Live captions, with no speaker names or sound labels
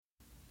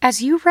As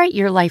you write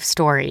your life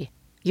story,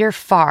 you're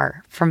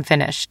far from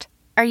finished.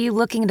 Are you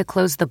looking to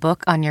close the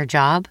book on your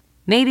job?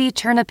 Maybe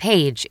turn a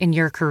page in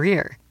your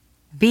career?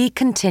 Be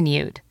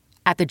continued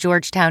at the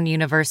Georgetown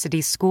University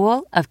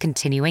School of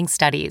Continuing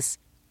Studies.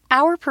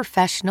 Our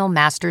professional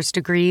master's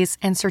degrees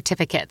and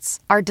certificates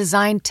are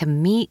designed to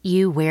meet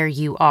you where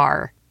you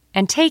are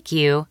and take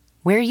you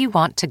where you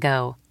want to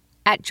go.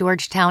 At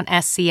Georgetown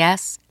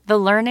SCS, the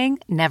learning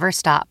never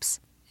stops,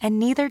 and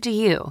neither do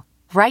you.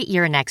 Write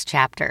your next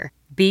chapter.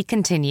 Be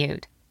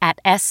continued at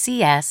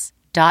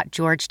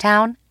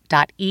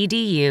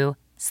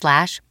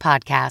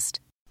scs.georgetown.edu/podcast.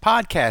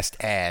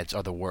 Podcast ads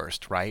are the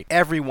worst, right?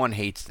 Everyone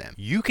hates them.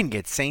 You can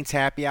get Saints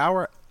Happy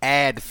Hour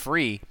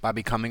ad-free by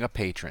becoming a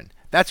patron.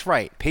 That's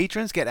right.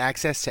 Patrons get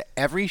access to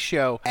every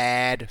show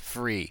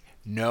ad-free.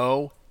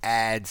 No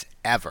ads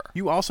ever.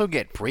 You also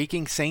get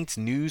Breaking Saints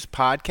News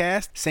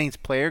podcast, Saints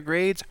player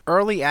grades,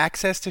 early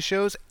access to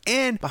shows,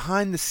 and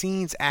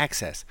behind-the-scenes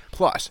access.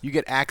 Plus, you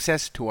get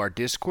access to our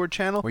Discord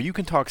channel where you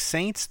can talk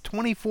Saints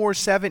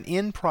 24/7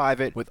 in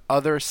private with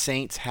other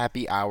Saints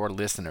Happy Hour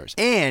listeners.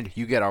 And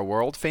you get our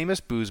world-famous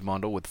booze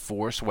bundle with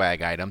 4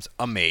 swag items.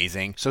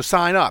 Amazing. So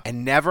sign up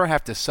and never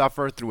have to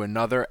suffer through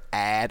another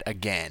ad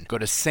again. Go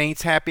to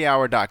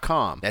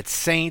saintshappyhour.com. That's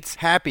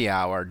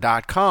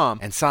saintshappyhour.com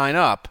and sign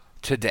up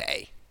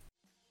today.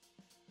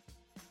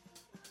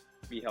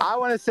 I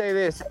want to say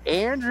this.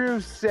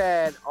 Andrew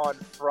said on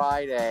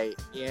Friday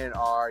in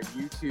our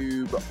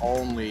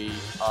YouTube-only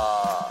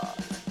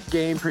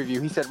game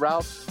preview, he said,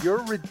 Ralph,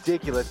 you're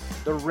ridiculous.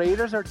 The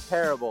Raiders are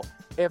terrible.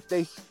 If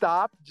they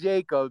stop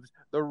Jacobs,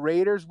 the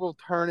Raiders will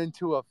turn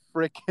into a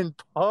freaking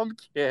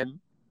pumpkin.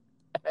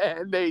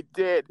 And they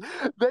did.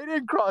 They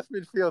didn't cross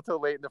midfield till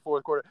late in the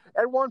fourth quarter.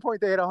 At one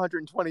point, they had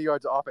 120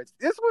 yards of offense.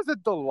 This was a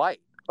delight.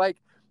 Like,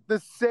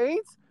 the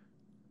Saints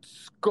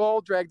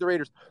skull-dragged the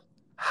Raiders.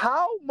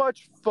 How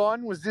much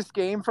fun was this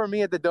game for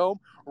me at the Dome?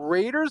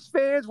 Raiders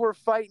fans were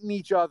fighting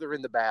each other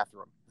in the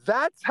bathroom.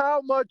 That's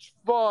how much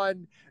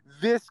fun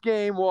this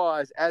game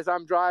was as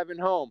I'm driving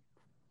home.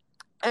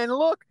 And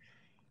look,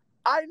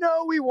 I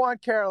know we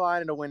want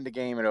Carolina to win the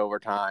game in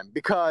overtime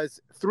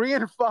because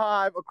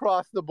 3-5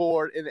 across the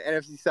board in the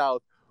NFC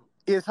South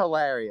is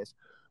hilarious.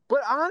 But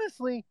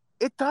honestly,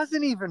 it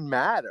doesn't even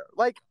matter.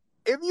 Like,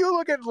 if you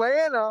look at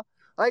Atlanta,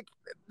 like,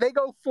 they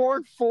go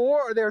 4-4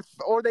 or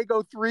they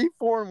go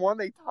 3-4-1,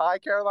 they tie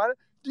Carolina.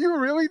 Do you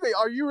really think,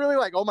 are you really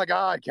like, oh my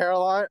God,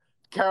 Carolina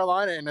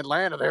and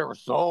Atlanta, they were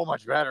so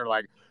much better.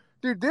 Like,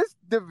 dude, this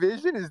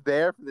division is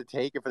there for the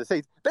taking for the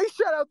Saints. They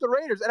shut out the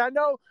Raiders. And I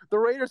know the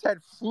Raiders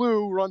had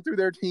flu run through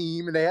their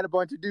team and they had a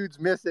bunch of dudes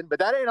missing, but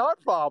that ain't our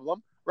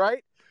problem,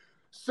 right?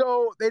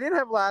 So they didn't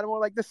have Lattimore.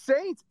 Like, the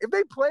Saints, if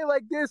they play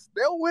like this,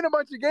 they'll win a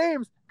bunch of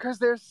games because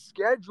their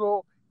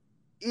schedule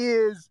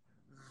is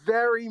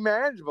very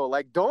manageable.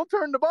 Like, don't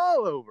turn the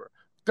ball over.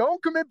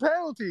 Don't commit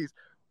penalties.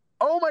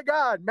 Oh my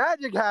God,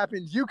 magic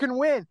happens. You can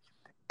win.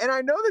 And I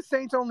know the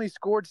Saints only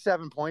scored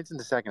 7 points in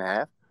the second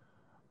half,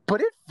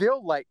 but it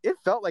felt like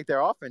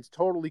their offense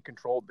totally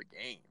controlled the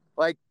game.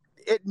 Like,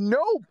 it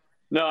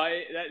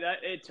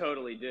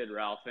totally did,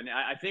 Ralph. And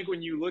I think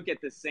when you look at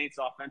the Saints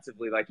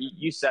offensively, like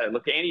you said it,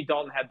 look, Andy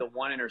Dalton had the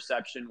one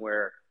interception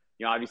where,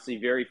 obviously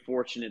very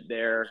fortunate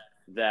there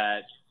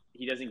that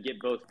he doesn't get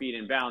both feet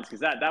in bounds because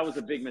that was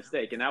a big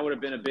mistake. And that would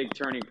have been a big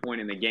turning point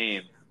in the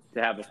game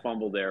to have a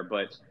fumble there,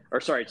 to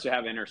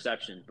have an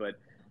interception. But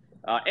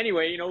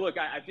anyway, look,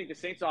 I think the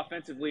Saints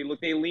offensively,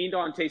 look, they leaned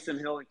on Taysom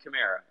Hill and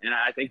Kamara. And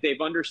I think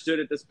they've understood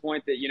at this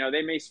point that,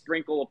 they may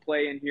sprinkle a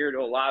play in here to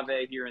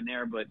Olave here and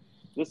there, but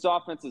this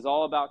offense is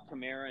all about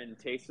Kamara and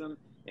Taysom.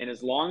 And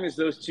as long as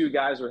those two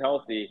guys are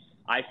healthy,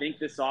 I think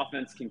this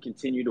offense can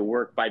continue to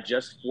work by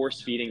just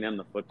force-feeding them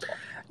the football.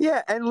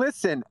 Yeah, and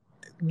listen,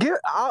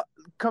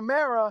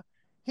 Kamara,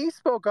 he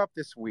spoke up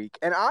this week,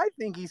 and I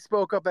think he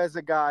spoke up as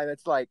a guy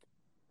that's like,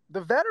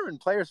 the veteran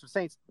players for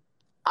Saints,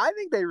 I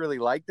think they really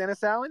like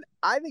Dennis Allen.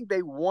 I think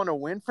they want to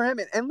win for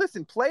him. And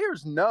listen,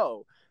 players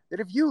know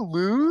that if you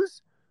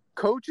lose,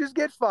 coaches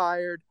get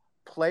fired,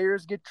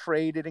 players get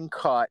traded and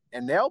cut,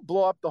 and they'll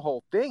blow up the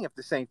whole thing if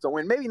the Saints don't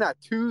win. Maybe not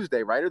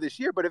Tuesday, right, or this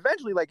year, but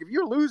eventually, like, if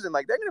you're losing,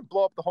 like, they're going to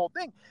blow up the whole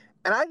thing.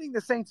 And I think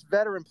the Saints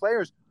veteran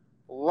players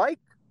like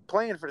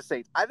playing for the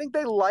Saints. I think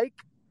they like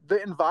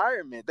the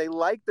environment. They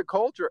like the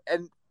culture.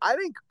 And I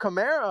think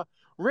Kamara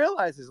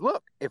realizes,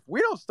 look, if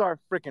we don't start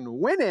freaking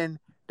winning,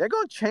 they're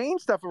going to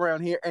change stuff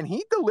around here. And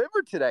he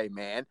delivered today,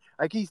 man.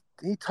 Like, he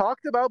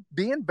talked about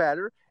being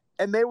better,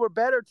 and they were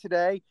better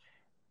today.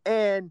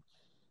 And,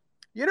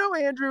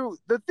 Andrew,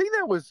 the thing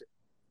that was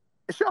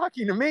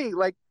shocking to me,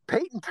 like,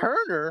 Peyton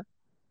Turner,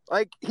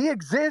 like, he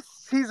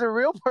exists. He's a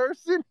real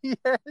person. He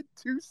had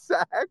 2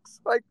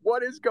 sacks. Like,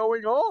 what is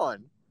going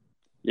on?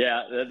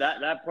 Yeah,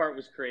 that part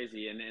was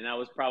crazy, and that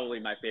was probably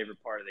my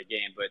favorite part of the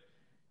game. But,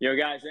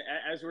 guys,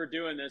 as we're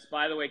doing this,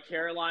 by the way,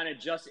 Carolina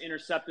just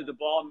intercepted the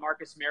ball.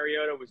 Marcus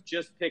Mariota was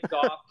just picked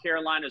off.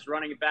 Carolina's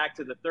running it back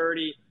to the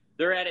 30.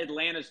 They're at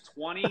Atlanta's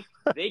 20.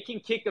 They can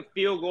kick a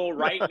field goal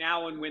right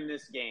now and win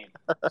this game.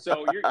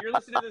 So you're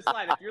listening to this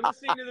live. If you're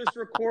listening to this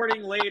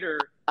recording later,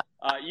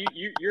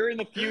 You're in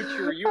the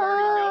future. You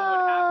already know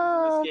what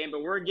happens in this game,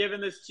 but we're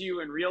giving this to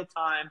you in real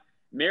time.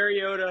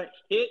 Mariota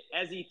hit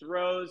as he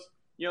throws.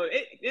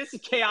 This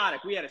is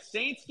chaotic. We had a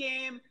Saints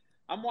game.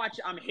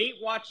 I'm hate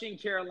watching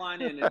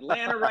Carolina and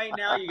Atlanta right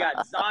now. You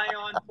got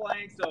Zion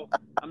playing, so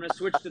I'm going to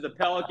switch to the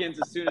Pelicans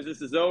as soon as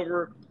this is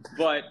over.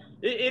 But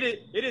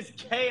it is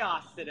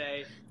chaos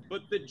today.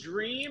 But the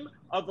dream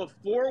of a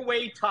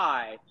four-way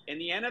tie in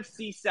the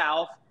NFC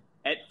South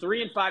at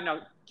 3-5.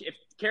 Now, if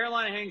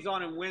Carolina hangs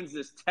on and wins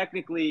this,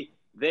 technically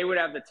they would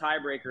have the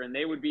tiebreaker and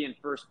they would be in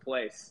first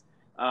place.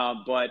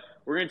 But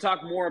we're going to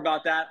talk more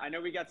about that. I know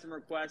we got some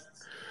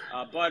requests.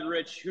 Bud,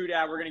 Rich,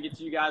 Houdat, we're going to get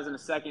to you guys in a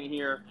second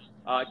here.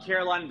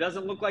 Carolina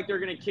doesn't look like they're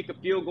going to kick a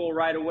field goal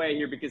right away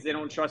here because they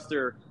don't trust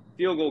their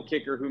field goal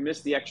kicker who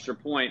missed the extra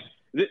point.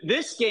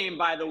 This game,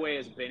 by the way,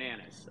 is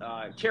bananas.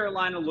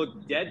 Carolina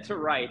looked dead to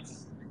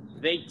rights.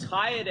 They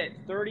tie it at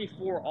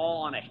 34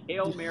 all on a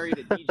Hail Mary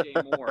to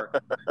DJ Moore.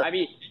 I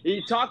mean,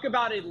 you talk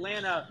about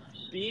Atlanta,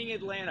 being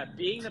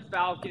the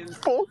Falcons,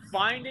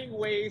 finding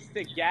ways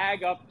to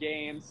gag up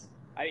games.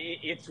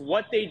 It's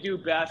what they do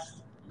best.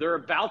 They're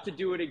about to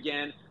do it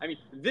again. I mean,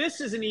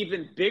 this is an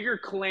even bigger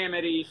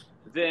calamity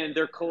than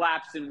their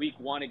collapse in week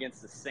 1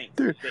 against the Saints.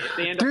 If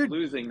they end up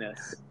losing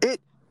this.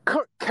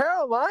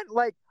 Carolina,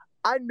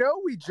 I know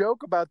we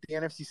joke about the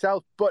NFC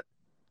South, but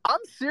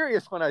I'm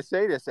serious when I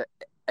say this,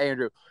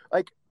 Andrew.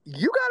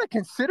 You got to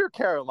consider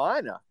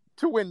Carolina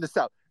to win the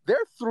South.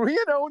 They're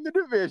 3-0 in the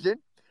division.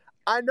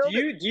 I know.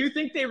 Do you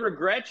think they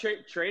regret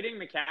trading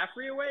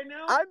McCaffrey away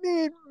now? I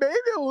mean, maybe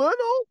a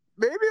little.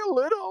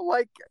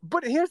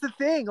 But here's the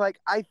thing.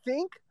 I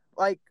think.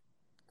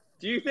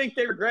 Do you think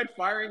they regret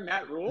firing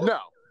Matt Rule? No.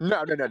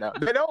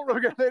 They don't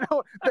regret. They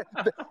don't.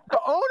 The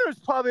owner's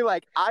probably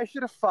like, I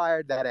should have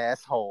fired that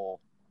asshole.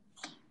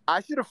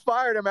 I should have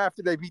fired him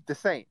after they beat the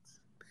Saints.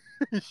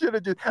 He should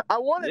have just. I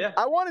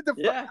wanted to.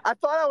 Yeah. I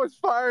thought I was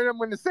firing him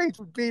when the Saints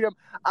would beat him.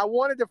 I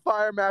wanted to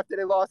fire him after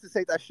they lost the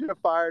Saints. I should have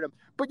fired him.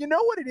 But you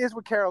know what it is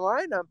with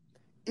Carolina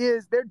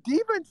is their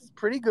defense is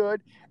pretty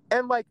good,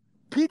 and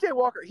PJ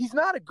Walker, he's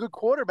not a good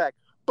quarterback,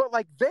 but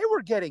they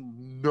were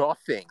getting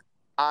nothing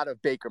out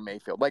of Baker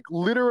Mayfield,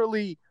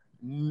 literally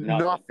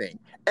nothing.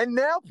 And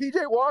now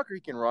PJ Walker,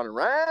 he can run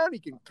around, he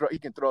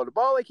can throw the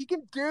ball, he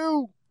can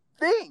do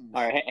things.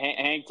 All right,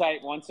 hang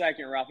tight 1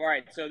 second, Ralph. All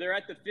right, so they're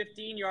at the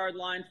 15-yard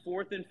line,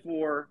 4th and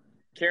 4.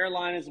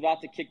 Carolina's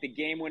about to kick the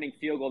game-winning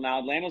field goal now.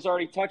 Atlanta's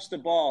already touched the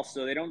ball,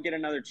 so they don't get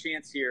another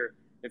chance here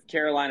if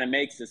Carolina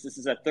makes this. This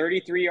is a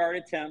 33-yard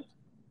attempt,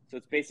 so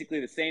it's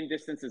basically the same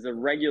distance as a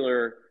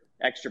regular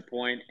extra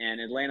point,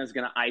 and Atlanta's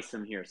going to ice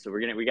them here. So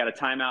we got a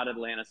timeout,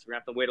 Atlanta, so we're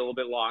going to have to wait a little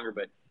bit longer.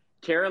 But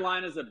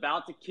Carolina's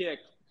about to kick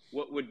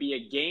what would be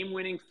a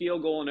game-winning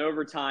field goal in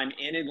overtime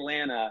in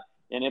Atlanta.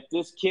 And if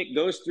this kick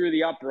goes through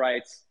the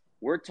uprights,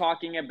 we're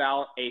talking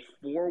about a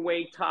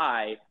 4-way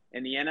tie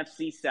in the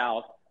NFC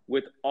South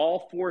with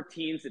all 4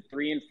 teams at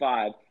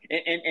 3-5.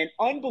 And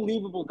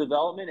unbelievable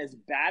development, as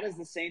bad as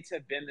the Saints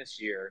have been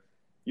this year.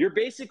 You're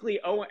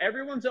basically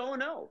everyone's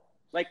 0-0.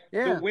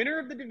 The winner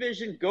of the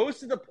division goes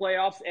to the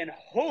playoffs and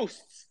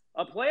hosts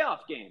a playoff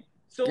game.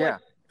 So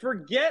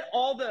forget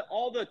all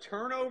the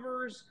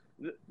turnovers,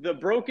 the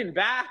broken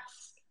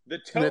backs, the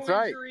toe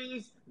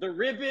injuries, the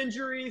rib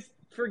injuries.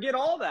 Forget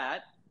all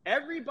that.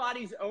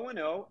 Everybody's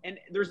 0-0, and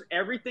there's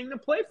everything to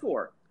play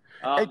for.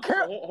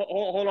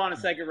 Hold on a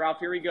second, Ralph.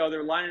 Here we go.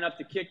 They're lining up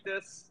to kick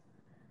this.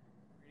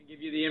 We're going to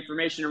give you the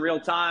information in real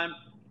time,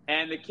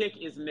 and the kick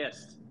is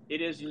missed.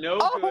 It is no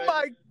good. Oh,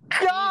 my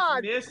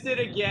God. He's missed it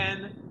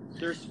again.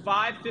 There's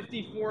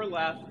 5:54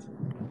 left.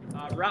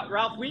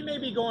 Ralph, we may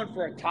be going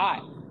for a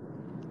tie.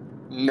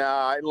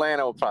 No,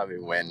 Atlanta will probably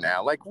win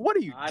now. What are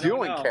you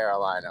doing,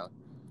 Carolina?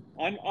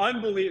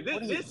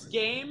 Unbelievable. This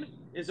game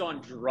is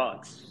on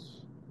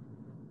drugs.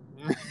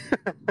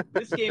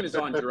 This game is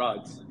on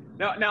drugs.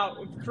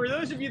 Now, for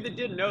those of you that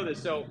didn't know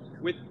this, so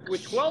with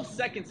 12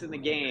 seconds in the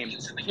game,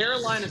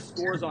 Carolina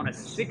scores on a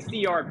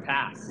 60-yard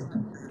pass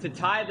to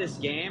tie this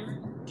game.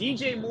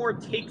 DJ Moore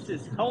takes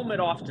his helmet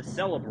off to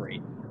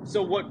celebrate.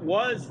 So what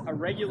was a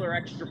regular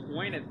extra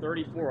point at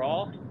 34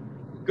 all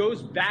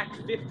goes back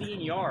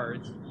 15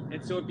 yards,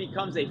 and so it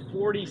becomes a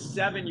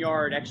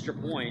 47-yard extra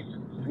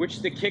point,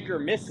 which the kicker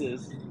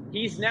misses.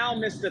 He's now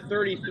missed a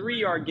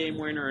 33-yard game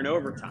winner in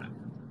overtime.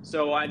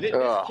 So this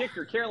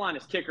kicker,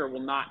 Carolina's kicker,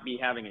 will not be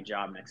having a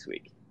job next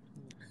week.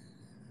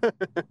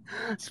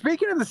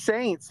 Speaking of the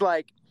Saints,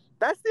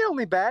 that's the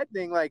only bad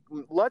thing.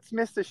 Lutz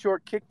missed a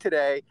short kick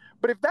today.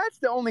 But if that's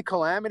the only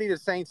calamity the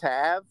Saints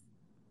have,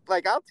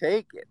 I'll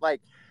take it.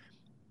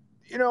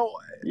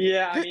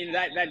 Yeah, I mean,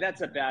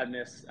 that's a bad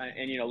miss.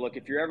 And, look,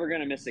 if you're ever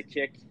going to miss a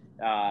kick,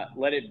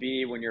 let it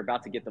be when you're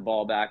about to get the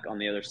ball back on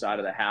the other side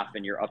of the half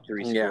and you're up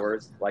 3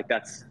 scores.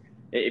 That's –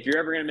 if you're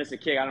ever going to miss a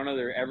kick, I don't know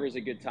there ever is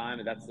a good time,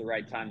 and that's the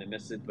right time to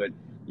miss it. But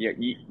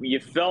you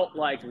felt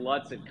like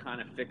Lutz had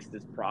kind of fixed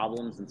his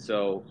problems, and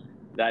so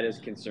that is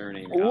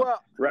concerning.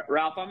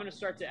 Ralph, I'm going to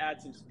start to add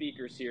some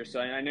speakers here. So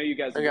I know you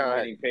guys have been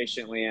waiting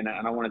patiently, and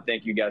I want to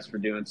thank you guys for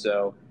doing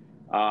so.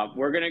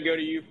 We're going to go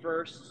to you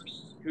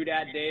first.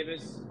 Houdat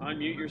Davis,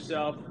 unmute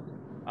yourself.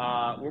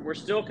 We're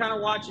still kind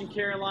of watching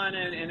Carolina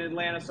and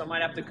Atlanta, so I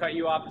might have to cut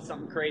you off if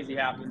something crazy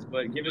happens.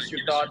 But give us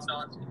your thoughts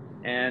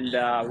and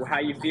how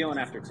you feeling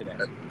after today.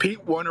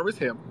 Pete Warner is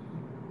him.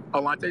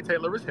 Alontae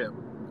Taylor is him.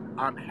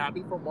 I'm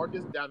happy for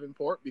Marcus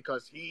Davenport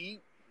because he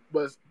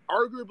was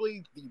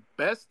arguably the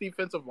best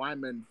defensive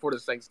lineman for the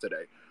Saints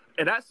today,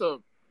 and that's a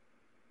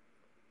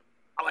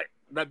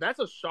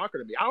shocker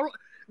to me.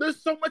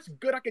 There's so much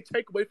good I could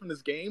take away from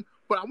this game,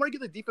 but I want to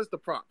give the defense the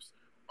props.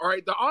 All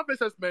right, the offense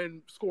has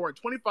been scoring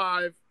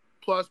 25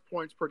 plus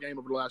points per game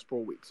over the last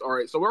 4 weeks. All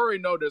right, so we already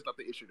know there's not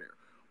the issue there.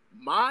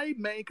 My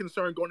main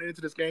concern going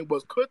into this game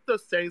was, could the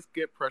Saints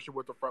get pressure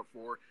with the front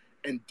four?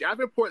 And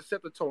Davenport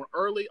set the tone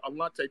early.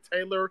 Alontae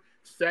Taylor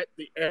set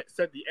the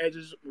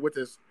edges with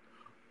his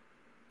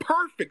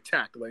perfect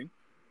tackling.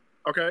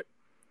 Okay,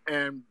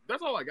 and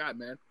that's all I got,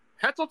 man.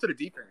 Hats off to the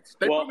defense.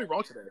 They proved me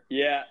wrong today.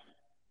 Yeah.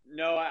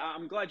 No,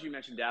 I'm glad you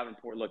mentioned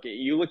Davenport.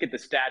 You look at the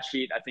stat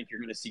sheet, I think you're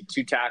going to see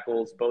 2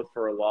 tackles, both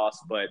for a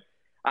loss. But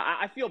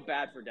I feel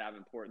bad for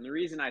Davenport. And the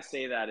reason I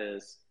say that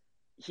is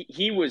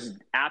he was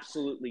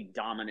absolutely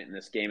dominant in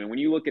this game. And when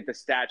you look at the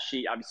stat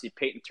sheet, obviously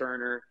Peyton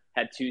Turner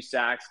had 2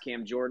 sacks.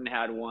 Cam Jordan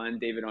had 1.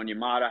 David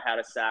Onyemata had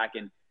a sack.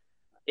 And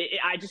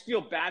I just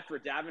feel bad for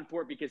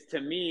Davenport because,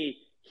 to me,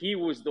 he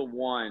was the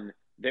one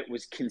that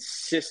was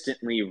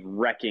consistently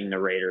wrecking the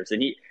Raiders.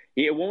 And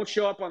it won't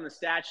show up on the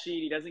stat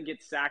sheet. He doesn't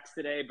get sacks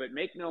today, but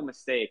make no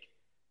mistake,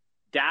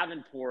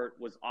 Davenport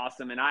was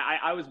awesome. And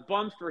I was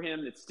bummed for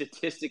him that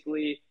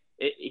statistically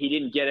he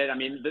didn't get it. I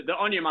mean, the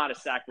Onyemata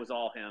sack was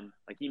all him.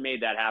 Like, he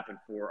made that happen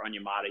for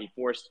Onyemata. He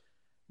forced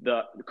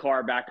the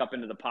car back up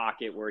into the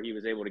pocket where he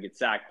was able to get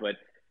sacked. But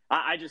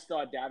I just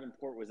thought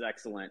Davenport was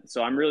excellent.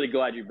 So I'm really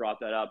glad you brought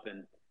that up.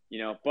 And,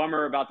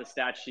 bummer about the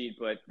stat sheet,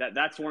 but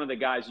that's one of the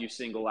guys you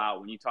single out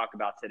when you talk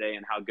about today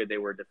and how good they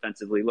were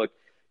defensively. Look,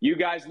 you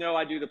guys know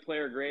I do the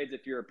player grades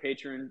if you're a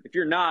patron. If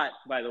you're not,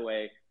 by the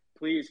way,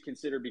 please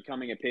consider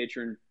becoming a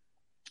patron.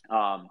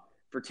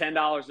 For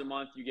 $10 a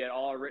month, you get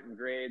all our written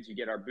grades. You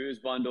get our booze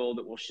bundle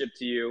that we'll ship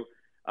to you.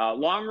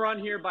 Long run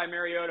here by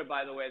Mariota,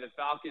 by the way. The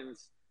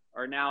Falcons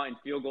are now in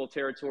field goal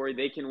territory.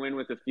 They can win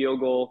with a field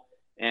goal.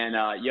 And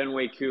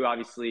Younghoe Koo,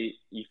 obviously,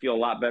 you feel a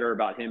lot better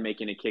about him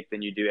making a kick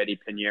than you do Eddie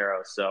Pinheiro.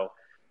 So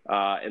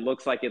it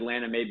looks like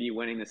Atlanta may be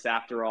winning this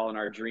after all in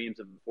our dreams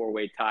of a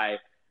 4-way tie.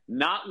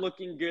 Not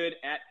looking good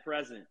at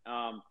present.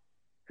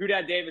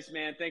 Hudad Davis,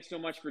 man, thanks so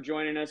much for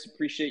joining us.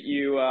 Appreciate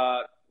you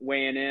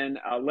weighing in.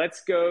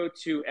 Let's go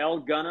to El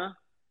Gunna.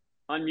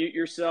 Unmute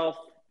yourself.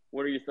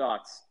 What are your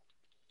thoughts?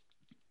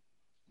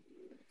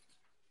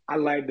 I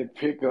like the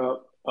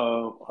pickup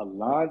of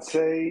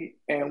Alontae.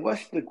 And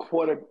what's the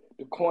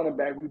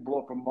cornerback we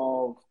brought from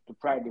the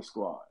practice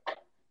squad?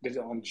 Is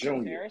it on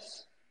junior?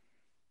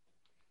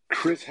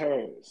 Chris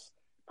Harris.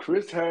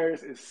 Chris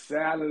Harris is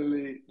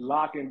solidly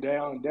locking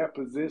down that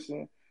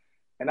position.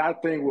 And I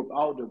think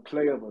without the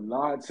play of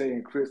Alontae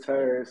and Chris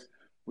Harris,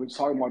 we're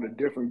talking about a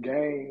different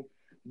game.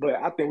 But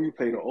I think we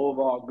played an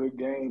overall good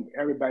game.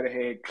 Everybody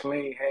had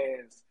clean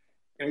hands.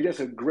 And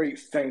just a great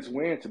Saints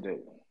win today.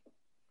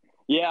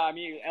 Yeah, I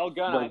mean, El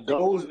Gunna,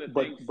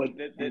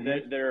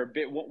 they're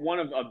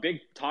a big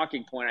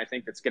talking point I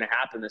think that's going to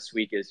happen this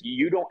week is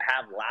you don't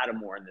have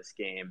Lattimore in this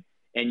game,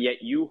 and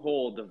yet you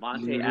hold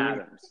Devontae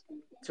Adams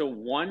to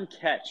 1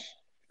 catch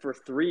for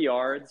 3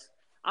 yards.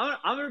 I'm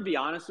going to be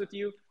honest with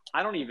you.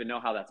 I don't even know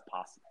how that's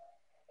possible.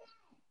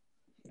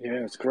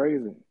 Yeah, it's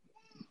crazy.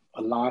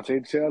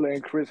 Alontae Taylor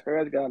and Chris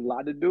Harris got a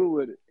lot to do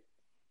with it.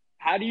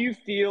 How do you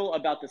feel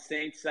about the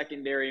Saints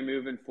secondary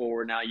moving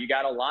forward? Now, you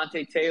got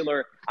Alontae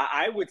Taylor.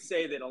 I would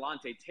say that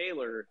Alontae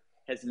Taylor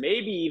has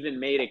maybe even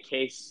made a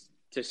case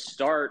to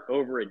start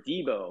over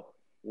Adebo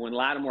when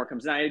Lattimore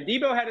comes in.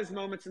 Adebo had his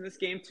moments in this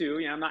game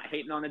too. I'm not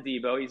hating on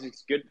Adebo. He's a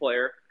good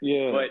player.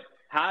 Yeah. But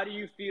how do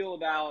you feel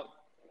about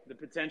the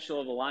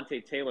potential of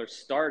Alontae Taylor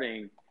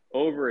starting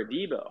over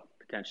Adebo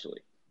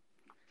potentially?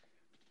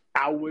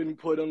 I wouldn't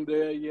put him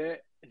there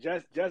yet.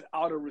 Just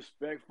out of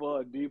respect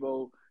for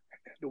Adebo,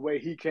 the way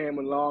he came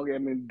along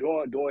and been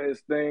doing his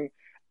thing.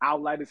 I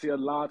would like to see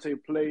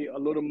Alontae play a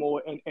little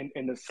more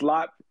in the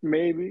slot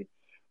maybe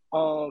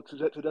to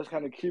just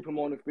kind of keep him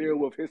on the field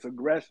with his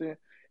aggression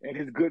and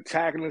his good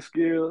tackling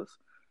skills.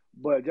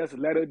 But just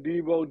let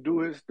Adebo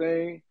do his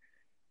thing.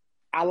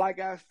 I like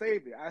our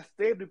safety. Our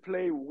safety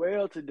played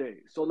well today.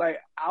 So,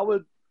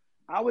 our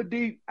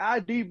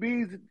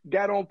DBs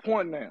got on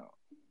point now.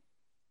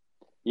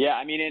 Yeah,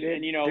 I mean,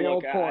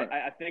 look,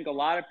 I think a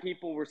lot of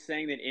people were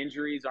saying that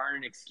injuries aren't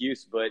an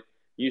excuse, but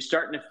you're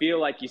starting to feel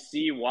like you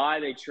see why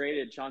they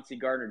traded Chauncey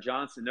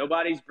Gardner-Johnson.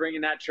 Nobody's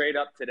bringing that trade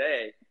up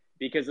today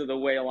because of the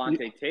way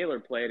Alontae Taylor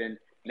played. And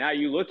now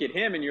you look at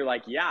him and you're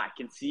like, yeah, I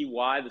can see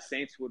why the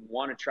Saints would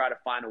want to try to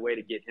find a way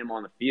to get him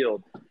on the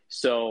field.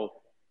 So,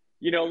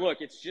 look,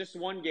 it's just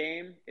one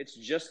game. It's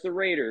just the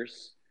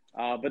Raiders.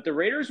 But the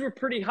Raiders were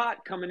pretty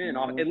hot coming in,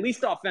 at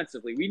least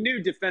offensively. We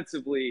knew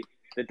defensively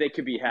that they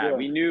could be had. Yeah.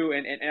 We knew,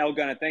 and El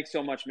Gunna, thanks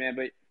so much, man.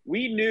 But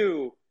we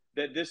knew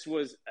that this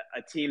was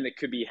a team that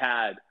could be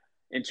had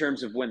in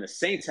terms of when the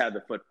Saints had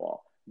the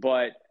football.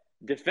 But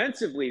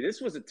defensively,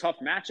 this was a tough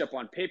matchup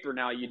on paper.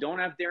 Now, you don't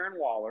have Darren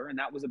Waller, and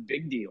that was a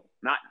big deal.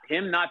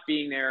 Not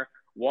being there.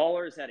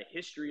 Waller's had a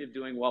history of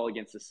doing well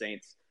against the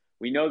Saints.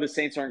 We know the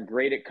Saints aren't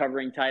great at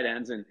covering tight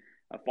ends, and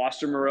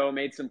Foster Moreau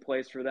made some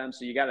plays for them.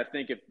 So you got to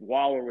think if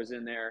Waller was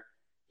in there,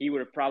 he would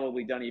have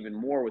probably done even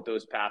more with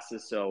those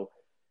passes. So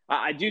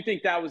I do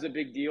think that was a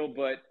big deal.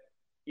 But,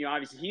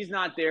 obviously he's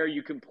not there.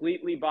 You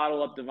completely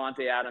bottle up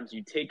Davante Adams.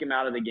 You take him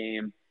out of the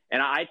game.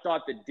 And I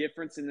thought the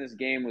difference in this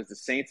game was the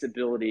Saints'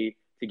 ability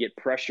to get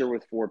pressure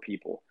with 4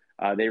 people.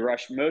 They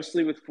rushed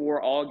mostly with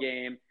 4 all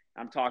game.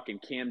 I'm talking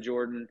Cam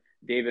Jordan,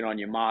 David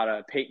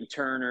Onyemata, Peyton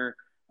Turner.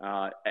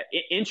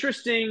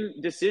 Interesting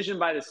decision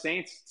by the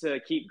Saints to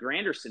keep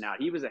Granderson out.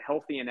 He was a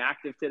healthy and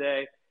active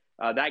today.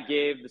 That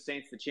gave the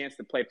Saints the chance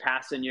to play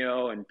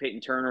Passanio and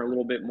Peyton Turner a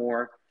little bit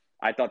more.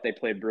 I thought they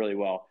played really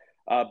well.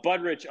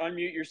 Budrich,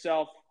 unmute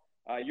yourself.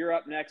 You're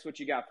up next. What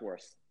you got for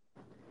us?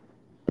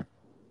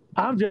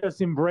 I'm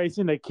just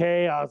embracing the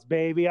chaos,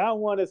 baby. I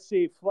want to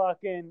see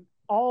fucking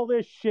all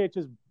this shit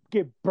just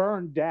get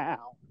burned down.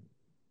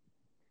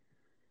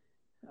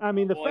 I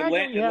mean,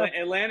 Atlanta's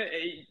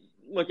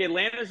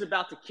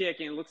about to kick,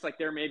 and it looks like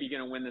they're maybe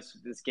going to win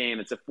this game.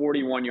 It's a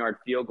 41-yard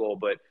field goal,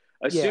 but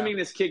assuming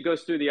this kid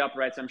goes through the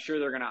uprights, I'm sure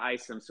they're going to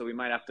ice him, so we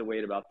might have to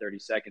wait about 30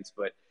 seconds.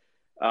 But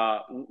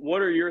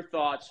what are your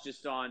thoughts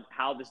just on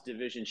how this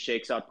division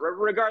shakes up,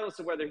 regardless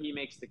of whether he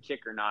makes the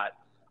kick or not?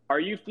 Are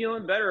you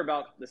feeling better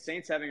about the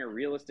Saints having a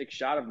realistic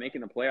shot of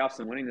making the playoffs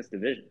and winning this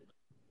division?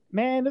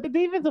 Man, the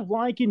defensive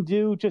line can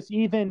do just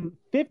even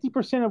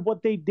 50% of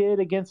what they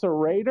did against the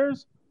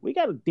Raiders. We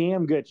got a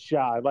damn good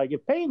shot. Like,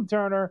 if Peyton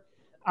Turner,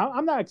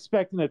 I'm not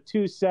expecting a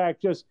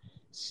 2-sack, just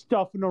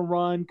stuffing a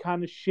run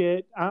kind of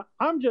shit.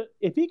 I'm just,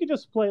 if he could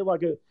just play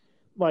like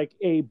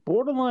a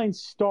borderline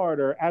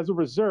starter as a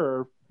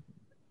reserve,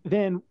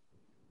 then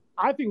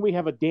I think we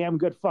have a damn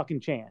good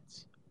fucking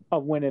chance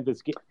of winning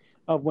this game,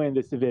 of winning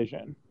this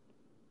division.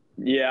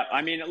 Yeah,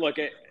 I mean, look,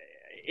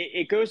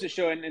 it goes to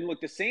show, and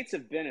look, the Saints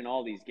have been in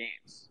all these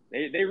games.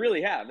 They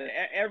really have.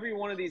 Every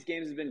one of these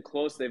games has been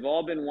close. They've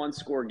all been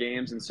one-score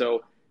games, and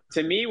so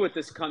to me, what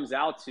this comes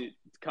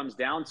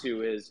down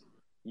to is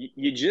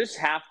you just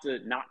have to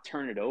not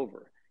turn it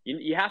over.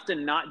 You have to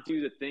not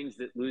do the things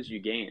that lose you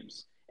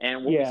games.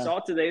 And what we saw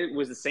today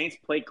was the Saints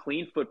play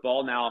clean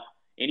football. Now,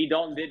 Andy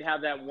Dalton did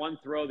have that one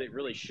throw that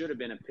really should have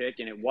been a pick,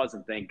 and it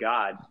wasn't, thank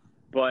God.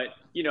 But,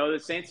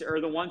 the Saints are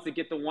the ones that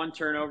get the one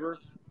turnover,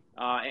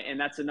 and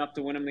that's enough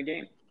to win them the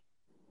game.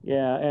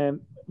 Yeah,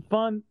 and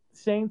fun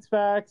Saints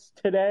facts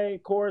today,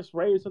 of course,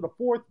 Raiders are the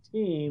 4th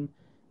team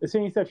the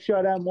Saints have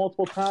shut out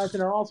multiple times,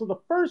 and are also the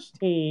first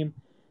team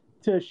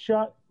to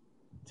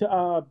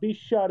be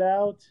shut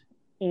out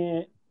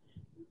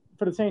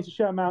for the Saints to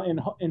shut them out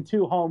in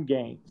 2 home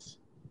games.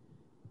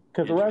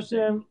 Because the rest of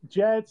them,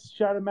 Jets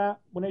shut them out.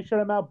 When they shut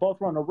them out,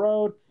 both were on the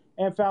road,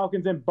 and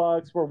Falcons and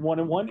Bucs were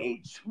 1-1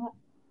 each,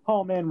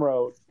 home and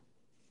road.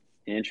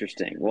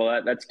 Interesting.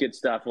 Well, that's good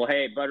stuff. Well,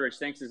 hey, Budrich,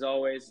 thanks as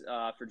always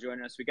for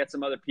joining us. We got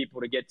some other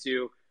people to get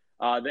to.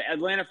 The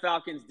Atlanta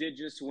Falcons did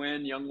just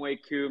win. Younghoe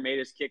Koo made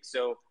his kick,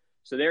 so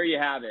there you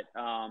have it.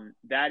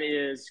 That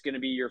is going to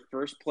be your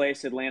first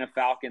place Atlanta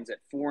Falcons at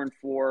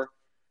 4-4.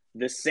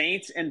 The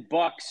Saints and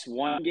Bucs,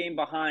 1 game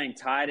behind,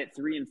 tied at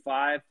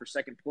 3-5 for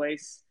second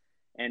place,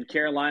 and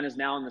Carolina's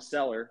now in the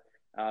cellar.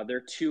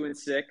 They're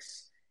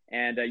 2-6,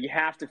 and you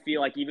have to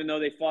feel like even though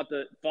they fought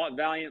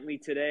valiantly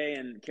today,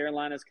 and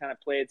Carolina's kind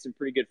of played some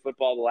pretty good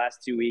football the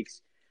last 2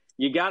 weeks,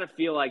 you got to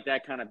feel like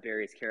that kind of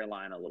buries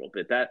Carolina a little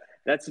bit. That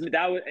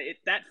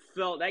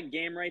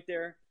game right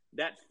there,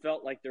 that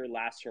felt like their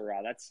last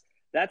hurrah.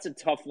 That's a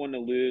tough one to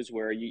lose,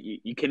 where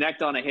you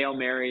connect on a Hail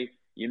Mary,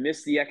 you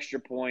miss the extra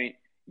point,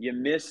 you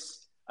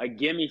miss a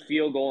gimme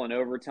field goal in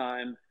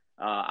overtime.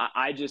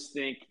 I just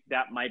think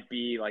that might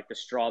be like the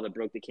straw that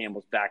broke the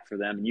camel's back for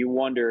them. You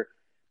wonder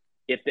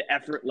if the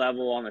effort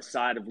level on the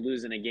side of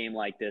losing a game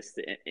like this,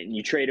 and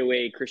you trade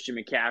away Christian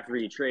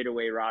McCaffrey, you trade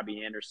away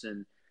Robbie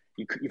Anderson,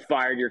 you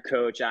fired your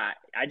coach. I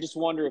just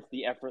wonder if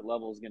the effort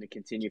level is going to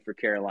continue for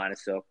Carolina.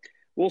 So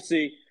we'll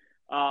see.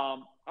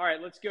 All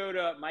right, let's go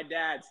to my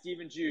dad,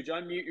 Stephen Juge.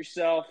 Unmute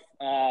yourself.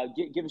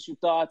 Give us your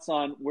thoughts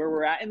on where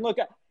we're at. And look,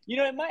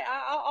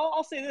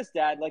 I'll say this,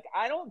 Dad. Like,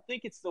 I don't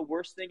think it's the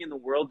worst thing in the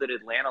world that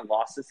Atlanta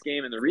lost this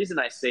game. And the reason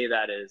I say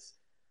that is,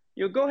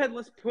 go ahead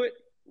and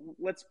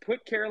let's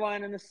put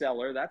Carolina in the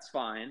cellar. That's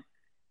fine.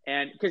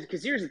 And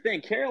because here's the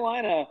thing,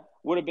 Carolina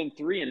would have been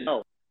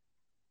 3-0.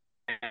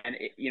 And,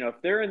 if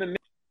they're in the middle,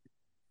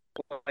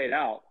 played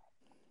out.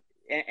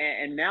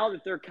 And now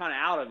that they're kind of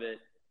out of it,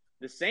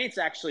 the Saints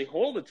actually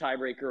hold the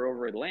tiebreaker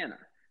over Atlanta.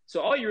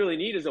 So all you really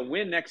need is a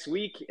win next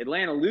week.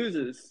 Atlanta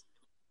loses,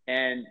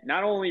 and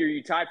not only are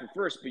you tied for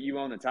first, but you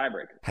own the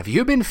tiebreaker. Have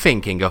you been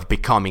thinking of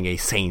becoming a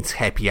Saints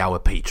Happy Hour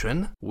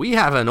patron? We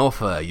have an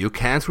offer you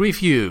can't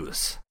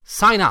refuse.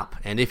 Sign up,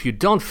 and if you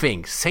don't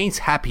think Saints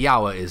Happy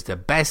Hour is the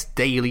best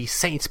daily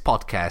Saints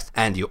podcast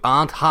and you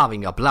aren't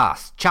having a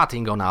blast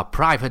chatting on our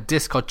private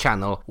Discord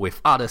channel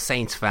with other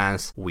Saints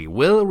fans, we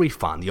will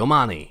refund your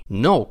money.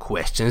 No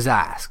questions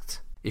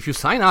asked. If you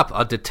sign up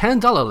at the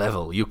 $10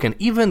 level, you can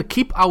even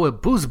keep our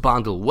Boost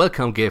Bundle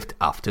welcome gift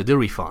after the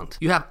refund.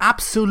 You have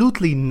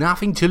absolutely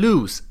nothing to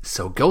lose,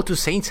 so go to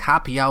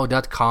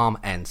saintshappyhour.com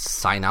and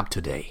sign up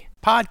today.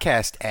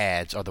 Podcast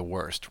ads are the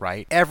worst,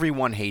 right?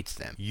 Everyone hates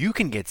them. You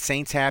can get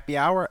Saints Happy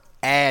Hour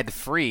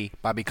ad-free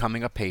by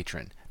becoming a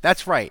patron.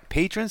 That's right.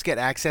 Patrons get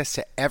access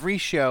to every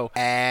show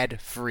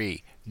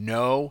ad-free.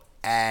 No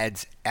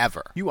ads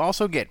ever. You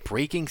also get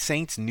Breaking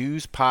Saints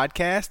news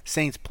podcast,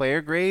 Saints player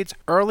grades,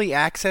 early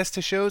access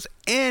to shows,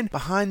 and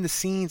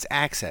behind-the-scenes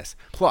access.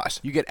 Plus,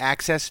 you get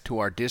access to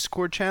our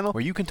Discord channel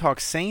where you can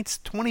talk Saints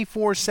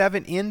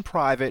 24/7 in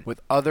private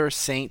with other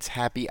Saints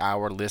Happy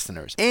Hour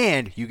listeners.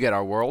 And you get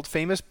our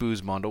world-famous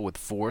booze bundle with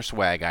 4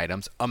 swag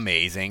items.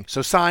 Amazing.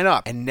 So sign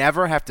up and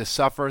never have to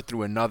suffer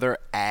through another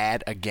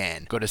ad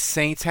again. Go to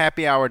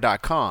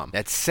saintshappyhour.com.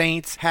 That's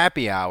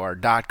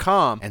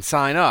saintshappyhour.com and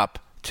sign up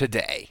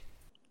today.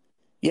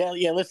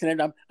 Yeah.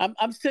 Listen,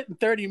 I'm sitting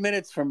 30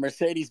 minutes from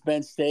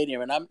Mercedes-Benz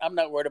Stadium, and I'm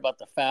not worried about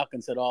the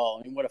Falcons at all.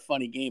 I mean, what a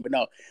funny game, but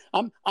no,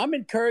 I'm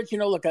encouraged.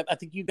 Look, I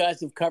think you guys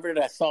have covered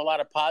it. I saw a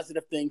lot of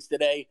positive things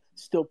today.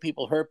 Still,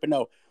 people hurt, but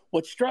no.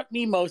 What struck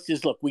me most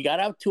is, look, we got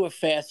out to a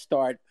fast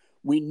start.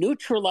 We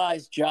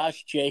neutralized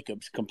Josh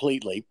Jacobs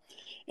completely,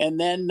 and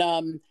then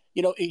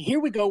here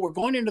we go. We're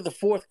going into the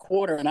fourth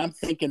quarter, and I'm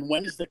thinking,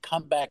 when is the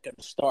comeback going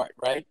to start?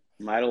 Right?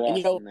 Might have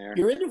lost him there.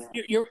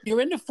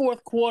 You're in the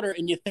fourth quarter,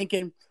 and you're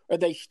thinking, are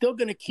they still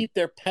going to keep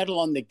their pedal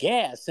on the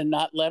gas and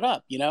not let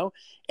up?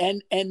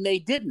 And they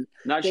didn't.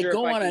 Not they sure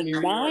go if I on can a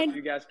hear 9. if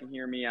you guys can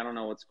hear me. I don't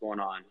know what's going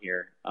on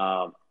here.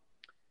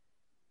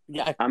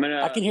 Yeah,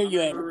 I can hear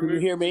you. Can you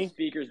hear me?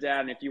 Speakers,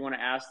 Dad, and if you want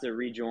to ask to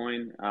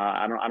rejoin,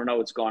 I don't know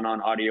what's going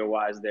on audio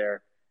wise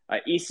there.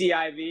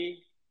 ECIV,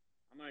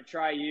 I'm going to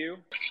try you.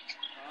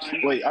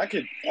 Wait, I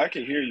can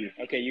hear you.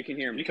 Okay, you can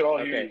hear me. You can all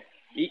hear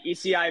me.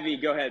 ECIV,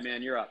 go ahead,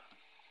 man. You're up.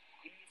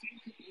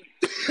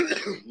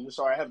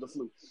 Sorry, I have the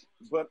flu.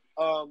 But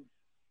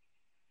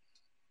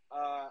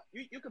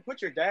you can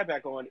put your dad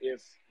back on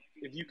if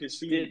you can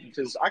see,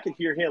 because I can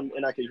hear him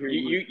and I can hear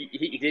you.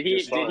 Did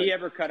he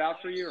ever cut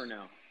out for you or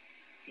no?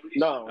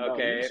 No.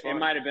 Okay, it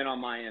might have been on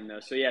my end though.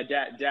 So yeah,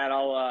 Dad,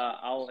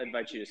 I'll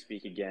invite you to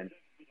speak again.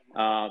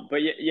 But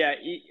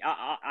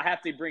I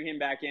have to bring him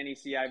back in,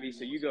 ECIV.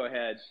 So you go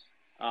ahead.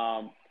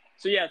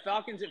 So yeah,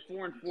 Falcons at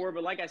 4-4.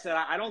 But like I said,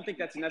 I don't think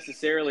that's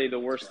necessarily the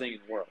worst thing in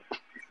the world.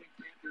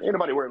 Ain't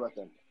nobody worried about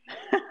them.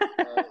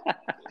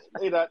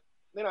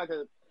 They're not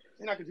gonna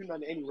do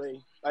nothing anyway.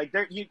 Like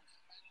they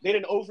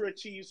didn't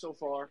overachieve so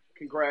far.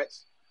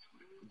 Congrats,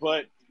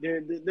 but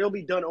they'll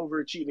be done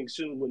overachieving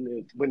soon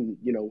when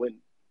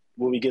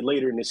we get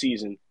later in the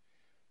season.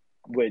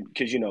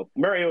 Because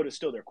Mariota's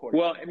still their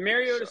quarterback. Well,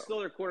 Mariota's still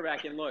their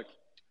quarterback, and look,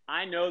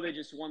 I know they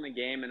just won the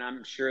game, and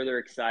I'm sure they're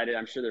excited.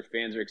 I'm sure their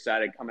fans are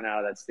excited coming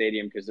out of that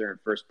stadium because they're in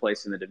first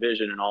place in the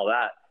division and all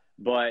that.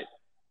 But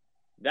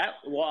that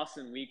loss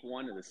in week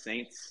 1 to the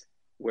Saints,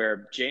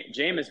 where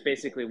Jameis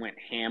basically went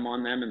ham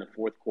on them in the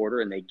fourth quarter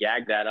and they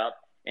gagged that up.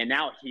 And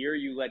now here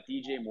you let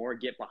DJ Moore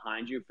get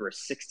behind you for a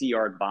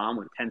 60-yard bomb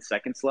with 10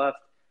 seconds left.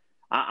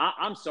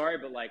 I'm sorry,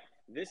 but like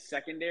this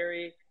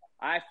secondary,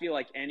 I feel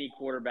like any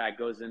quarterback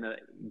goes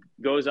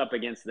up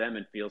against them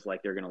and feels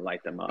like they're going to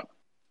light them up.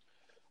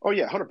 Oh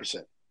yeah,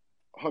 100%.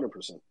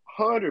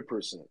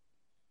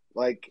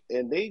 Like,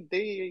 and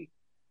they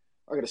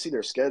are going to see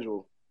their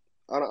schedule.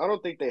 I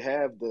don't think they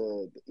have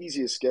the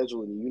easiest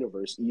schedule in the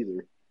universe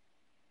either.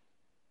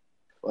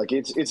 Like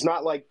it's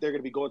not like they're going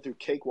to be going through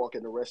cakewalk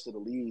in the rest of the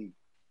league.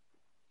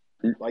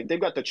 Like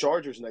they've got the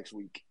Chargers next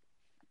week.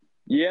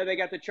 Yeah, they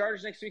got the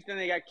Chargers next week. Then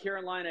they got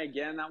Carolina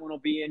again. That one will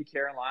be in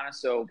Carolina.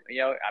 So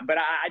but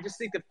I just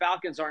think the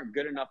Falcons aren't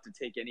good enough to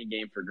take any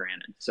game for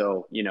granted.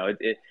 So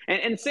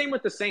and same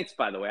with the Saints,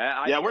 by the way.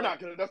 We're not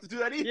good enough to do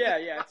that either.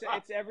 Yeah.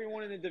 It's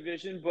everyone in the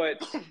division, but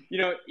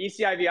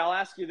ECIV. I'll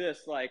ask you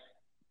this: like,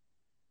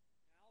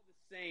 now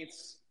the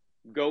Saints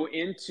go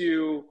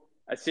into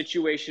a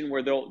situation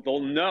where they'll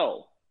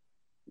know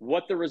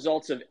what the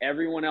results of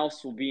everyone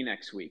else will be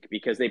next week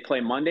because they play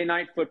Monday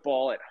Night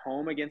Football at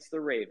home against the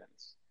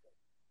Ravens.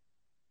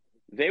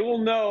 They will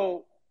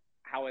know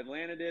how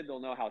Atlanta did. They'll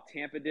know how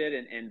Tampa did,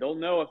 and they'll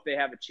know if they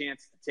have a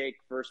chance to take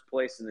first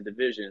place in the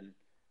division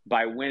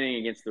by winning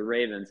against the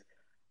Ravens.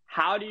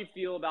 How do you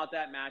feel about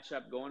that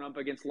matchup going up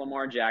against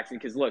Lamar Jackson?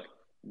 Because, look,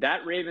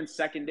 that Ravens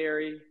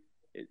secondary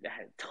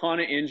had a ton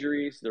of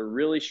injuries. They're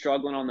really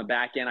struggling on the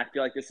back end. I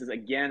feel like this is,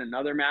 again,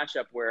 another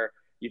matchup where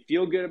you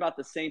feel good about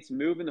the Saints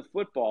moving the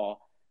football.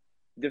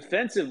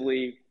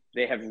 Defensively,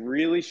 they have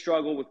really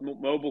struggled with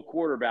mobile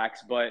quarterbacks,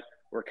 but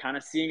we're kind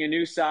of seeing a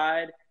new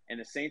side. And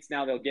the Saints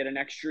now, they'll get an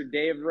extra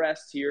day of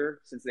rest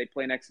here since they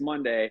play next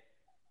Monday.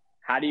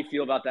 How do you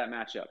feel about that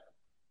matchup?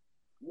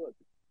 Look,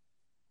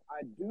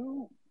 I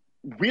do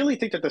really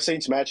think that the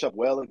Saints match up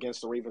well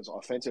against the Ravens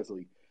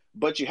offensively.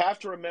 But you have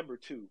to remember,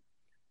 too,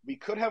 we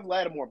could have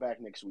Lattimore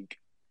back next week.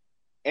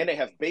 And they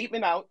have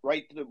Bateman out,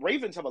 right? The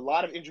Ravens have a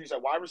lot of injuries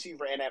at wide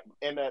receiver and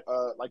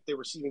at their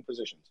receiving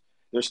positions,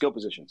 their skill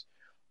positions.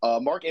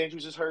 Mark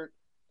Andrews is hurt.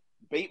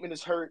 Bateman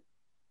is hurt.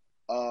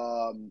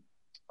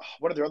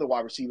 one of their other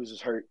wide receivers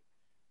is hurt,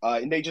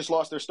 and they just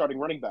lost their starting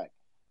running back.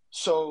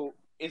 So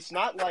it's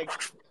not like,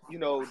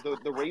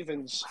 the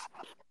Ravens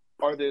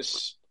are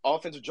this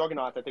offensive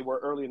juggernaut that they were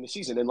early in the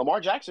season. And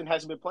Lamar Jackson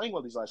hasn't been playing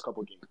well these last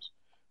couple of games,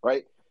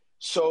 right?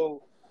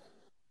 So,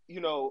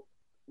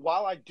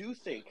 while I do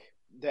think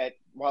that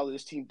while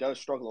this team does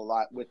struggle a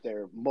lot with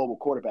their mobile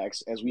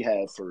quarterbacks, as we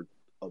have for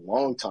a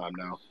long time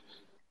now,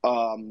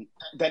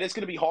 that it's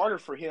going to be harder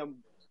for him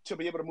to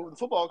be able to move the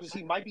football because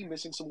he might be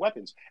missing some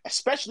weapons,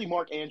 especially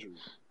Mark Andrews.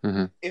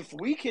 Mm-hmm. If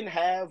we can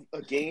have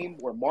a game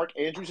where Mark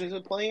Andrews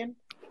isn't playing,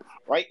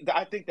 right,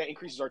 I think that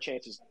increases our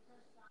chances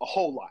a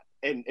whole lot,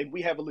 and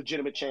we have a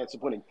legitimate chance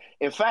of winning.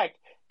 In fact,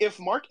 if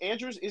Mark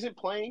Andrews isn't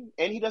playing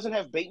and he doesn't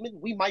have Bateman,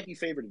 we might be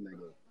favored in that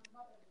game.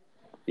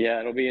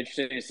 Yeah, it'll be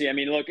interesting to see. I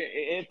mean, look,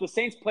 if the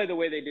Saints play the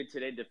way they did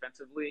today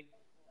defensively,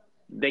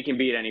 they can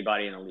beat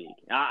anybody in the league.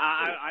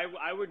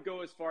 I would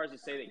go as far as to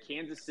say that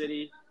Kansas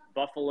City,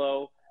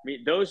 Buffalo,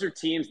 those are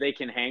teams they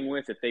can hang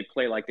with if they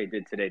play like they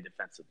did today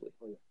defensively.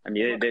 I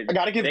mean, I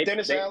got to give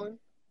Dennis Allen.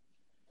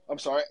 I'm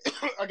sorry,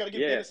 I got to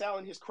give Dennis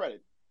Allen his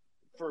credit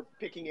for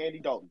picking Andy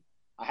Dalton.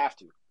 I have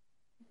to.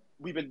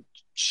 We've been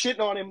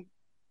shitting on him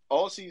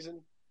all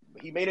season.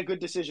 But he made a good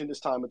decision this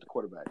time with the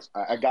quarterbacks.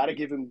 I got to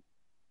give him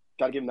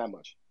that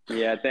much.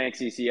 Yeah, thanks,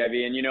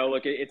 ECIV. And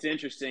look, it's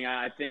interesting.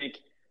 I think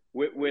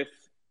with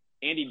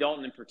Andy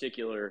Dalton in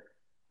particular,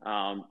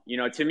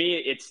 to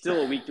me, it's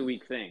still a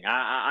week-to-week thing.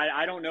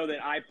 I don't know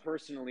that I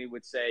personally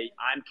would say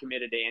I'm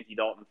committed to Andy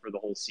Dalton for the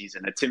whole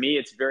season. To me,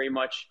 it's very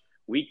much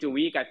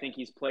week-to-week. I think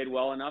he's played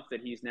well enough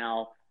that he's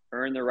now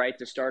earned the right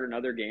to start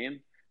another game.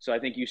 So I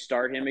think you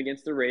start him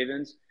against the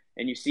Ravens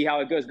and you see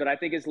how it goes. But I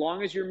think as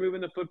long as you're moving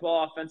the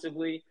football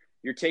offensively,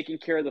 you're taking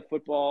care of the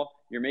football,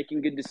 you're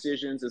making good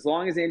decisions, as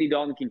long as Andy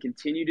Dalton can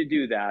continue to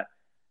do that,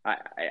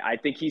 I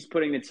think he's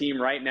putting the team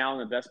right now in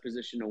the best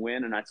position to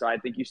win. And so I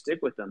think you stick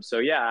with them. So,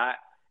 yeah.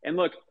 And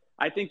look,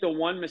 I think the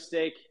one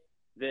mistake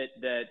that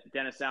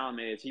Dennis Allen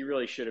made is he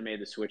really should have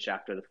made the switch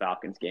after the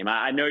Falcons game.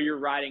 I know you're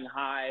riding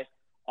high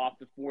off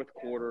the fourth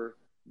quarter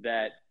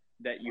that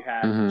you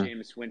had with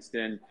Jameis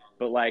Winston,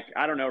 but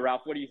I don't know,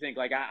 Ralph, what do you think?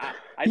 I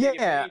think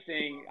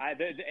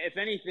if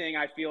anything,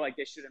 I feel like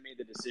they should have made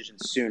the decision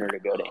sooner to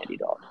go to Andy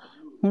Dalton.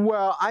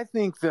 Well, I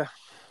think the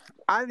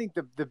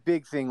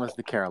big thing was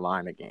the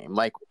Carolina game.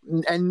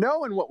 And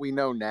knowing what we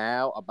know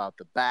now about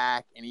the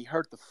back, and he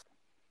hurt the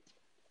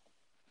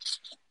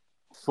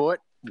foot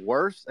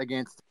worse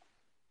against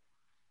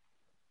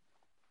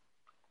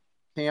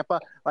Tampa.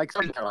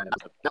 Carolina,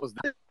 that was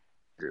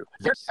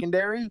their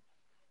secondary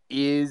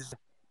is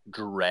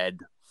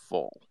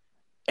dreadful.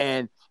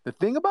 And the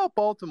thing about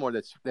Baltimore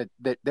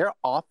that their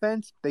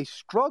offense, they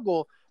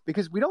struggle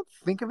because we don't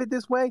think of it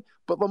this way,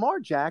 but Lamar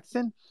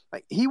Jackson,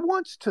 he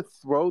wants to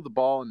throw the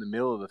ball in the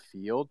middle of the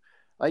field.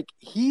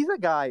 He's a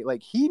guy,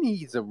 he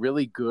needs a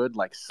really good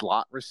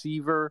slot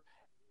receiver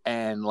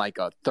and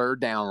a third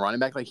down running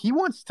back. He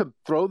wants to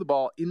throw the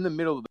ball in the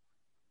middle of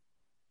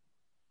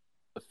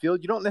the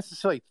field. You don't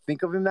necessarily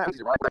think of him that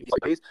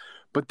way,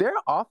 but their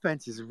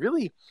offense is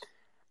really,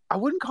 I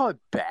wouldn't call it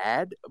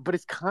bad, but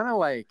it's kind of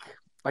like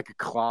a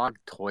clogged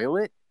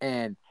toilet.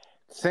 And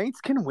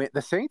Saints can win.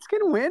 The Saints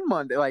can win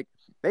Monday.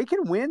 They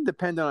can win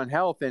depending on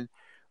health. And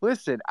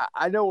listen,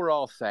 I know we're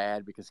all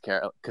sad because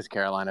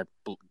Carolina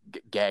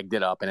gagged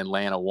it up and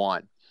Atlanta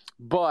won.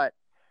 But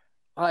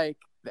the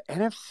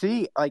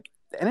NFC,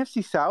 the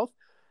NFC South,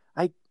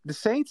 the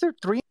Saints are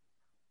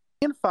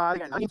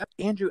 3-5.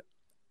 Andrew,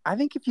 I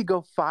think if you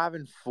go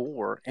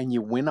 5-4 and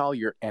you win all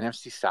your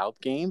NFC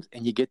South games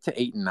and you get to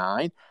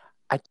 8-9,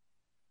 I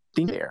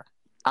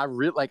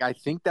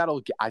think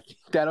that'll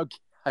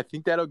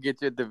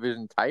get you a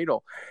division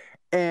title.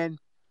 And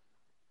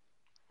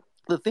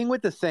the thing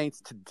with the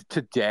Saints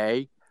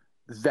today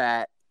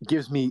that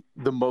gives me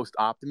the most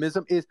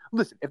optimism is,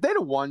 listen, if they'd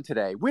have won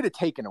today, we'd have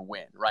taken a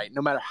win, right?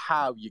 No matter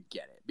how you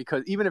get it.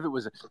 Because even if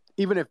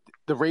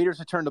the Raiders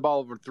had turned the ball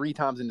over 3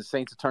 times and the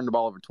Saints had turned the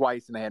ball over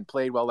twice and they hadn't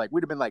played well,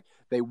 we'd have been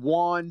they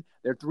won,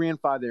 they're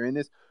 3-5, they're in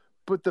this.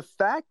 But the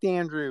fact,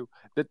 Andrew,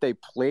 that they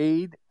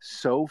played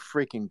so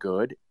freaking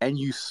good and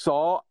you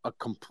saw a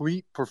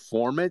complete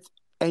performance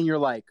and you're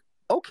like,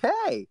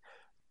 okay,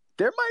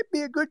 there might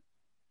be a good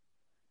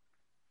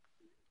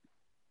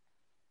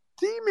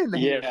team in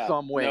here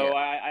somewhere. No,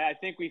 I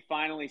think we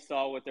finally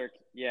saw what they're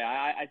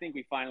I think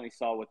we finally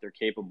saw what they're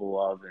capable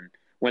of, and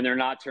when they're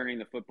not turning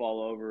the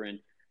football over. And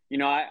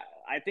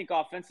I think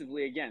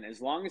offensively, again, as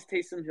long as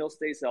Taysom Hill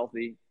stays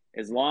healthy,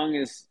 as long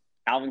as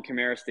Alvin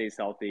Kamara stays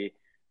healthy,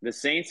 the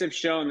Saints have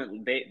shown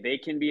that they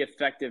can be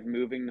effective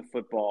moving the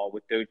football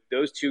with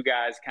those two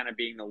guys kind of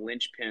being the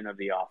linchpin of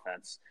the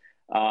offense.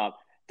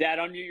 Dad,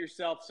 unmute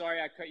yourself. Sorry,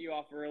 I cut you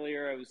off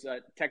earlier. It was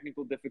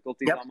technical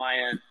difficulties on my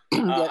end.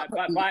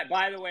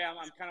 By the way, I'm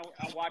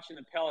watching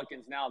the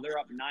Pelicans now. They're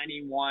up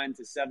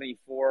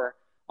 91-74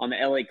 on the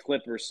LA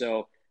Clippers,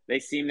 so they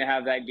seem to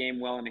have that game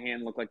well in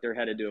hand. Look like they're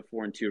headed to a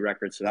 4-2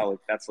 record, so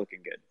that's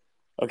looking good.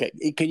 Okay,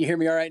 can you hear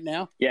me all right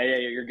now? Yeah,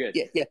 you're good.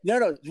 Yeah.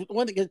 No.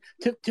 One thing,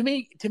 to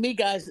me,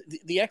 guys,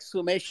 the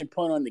exclamation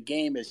point on the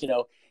game is,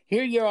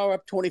 here you are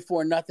up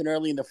 24-0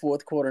 early in the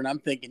fourth quarter, and I'm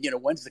thinking,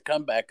 when's the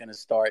comeback going to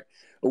start?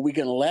 Are we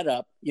going to let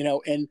up?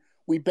 And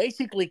we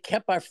basically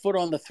kept our foot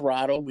on the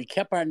throttle. We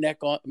kept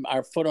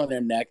our foot on their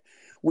neck.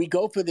 We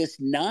go for this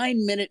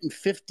 9-minute and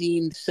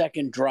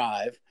 15-second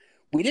drive.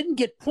 We didn't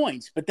get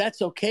points, but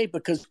that's okay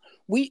because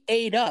we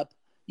ate up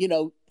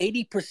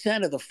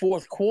 80% of the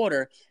fourth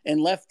quarter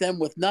and left them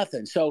with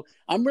nothing. So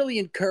I'm really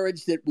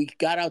encouraged that we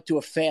got out to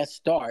a fast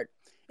start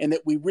and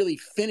that we really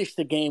finished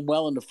the game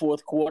well in the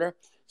fourth quarter.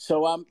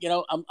 So I'm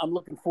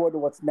looking forward to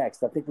what's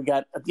next. I think we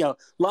got a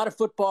lot of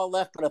football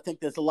left, but I think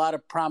there's a lot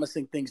of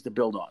promising things to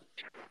build on.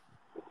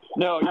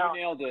 No, you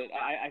nailed it.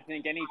 I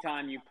think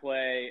anytime you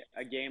play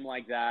a game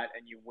like that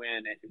and you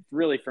win,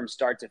 really from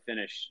start to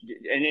finish,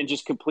 and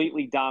just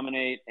completely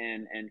dominate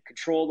and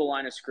control the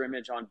line of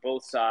scrimmage on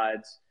both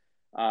sides.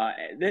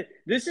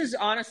 This is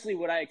honestly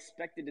what I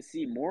expected to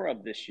see more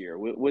of this year,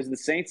 was the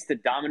Saints to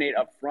dominate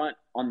up front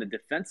on the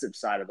defensive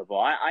side of the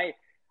ball.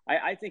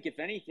 I think, if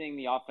anything,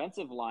 the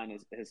offensive line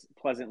has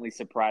pleasantly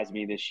surprised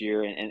me this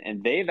year,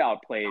 and they've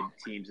outplayed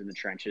teams in the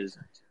trenches.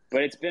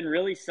 But it's been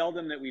really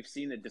seldom that we've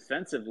seen the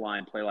defensive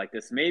line play like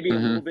this. Maybe a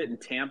little bit in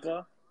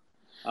Tampa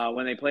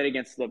when they played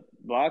against the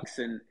Bucs,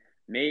 and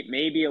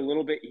maybe a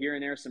little bit here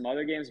and there some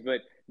other games.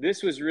 But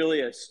this was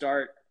really a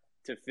start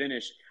to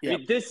finish. Yeah. I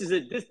mean, this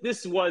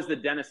was the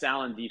Dennis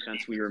Allen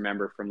defense we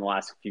remember from the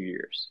last few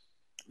years.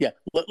 Yeah.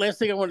 Last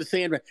thing I want to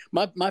say, Andrew,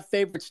 my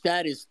favorite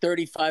stat is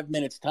 35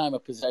 minutes time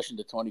of possession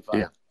to 25.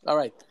 Yeah. All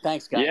right.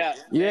 Thanks, guys.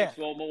 Yeah. Thanks.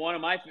 Well, one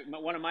of my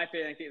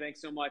favorite.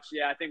 Thanks so much.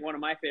 Yeah, I think one of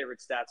my favorite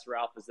stats,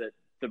 Ralph, is that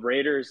the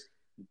Raiders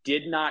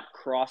did not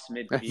cross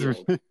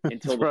midfield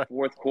until the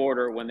fourth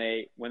quarter when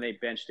they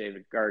benched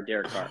Derek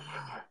Carr.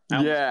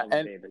 And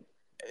David.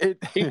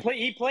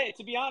 He played.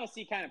 To be honest,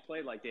 he kind of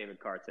played like David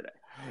Carr today.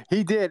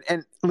 He did.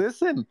 And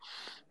listen,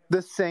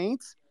 the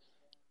Saints,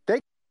 they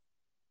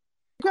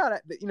got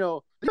it.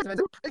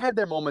 They had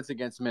their moments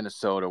against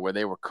Minnesota where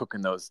they were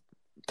cooking those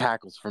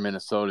tackles for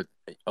Minnesota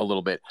a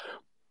little bit.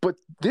 But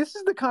this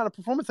is the kind of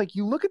performance, like,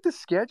 you look at the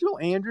schedule,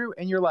 Andrew,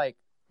 and you're like,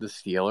 the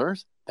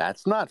Steelers,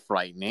 that's not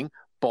frightening.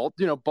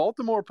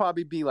 Baltimore will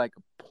probably be like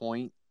a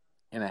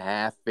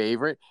 1.5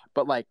 favorite,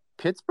 but like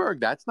Pittsburgh,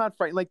 that's not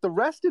frightening. Like, the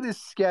rest of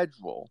this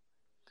schedule,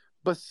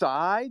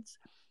 besides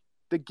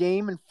the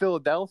game in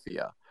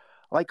Philadelphia,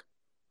 like,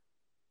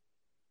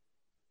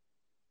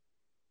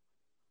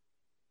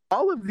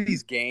 all of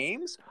these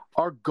games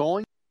are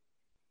going.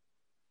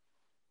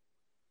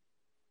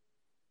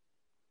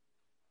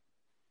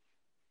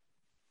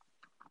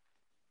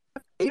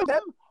 Eight of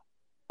them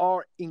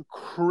are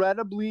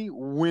incredibly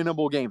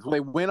winnable games. Will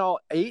they win all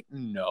 8?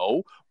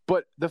 No.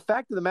 But the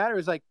fact of the matter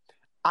is, like,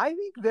 I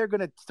think they're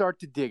going to start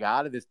to dig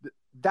out of this.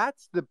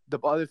 That's the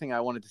other thing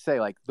I wanted to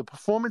say. Like, the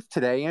performance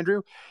today,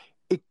 Andrew,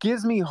 it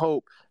gives me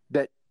hope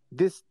that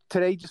this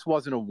today just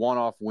wasn't a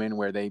one-off win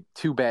where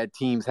two bad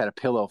teams had a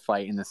pillow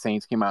fight and the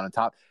Saints came out on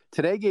top.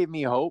 Today gave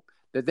me hope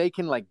that they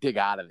can, like, dig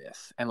out of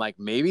this, and, like,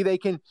 maybe they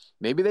can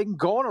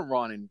go on a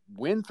run and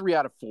win 3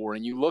 out of 4,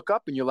 and you look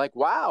up and you're like,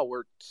 wow,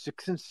 we're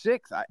 6-6.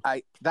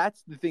 I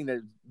that's the thing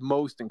that's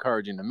most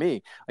encouraging to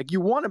me. Like, you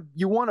want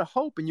to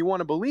hope and you want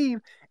to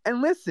believe.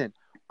 And listen,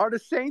 are the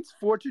Saints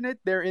fortunate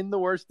they're in the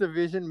worst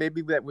division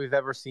maybe that we've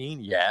ever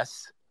seen?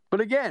 Yes. But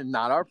again,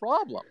 not our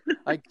problem.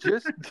 Like,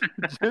 just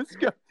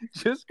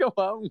go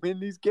out and win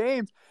these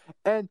games.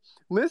 And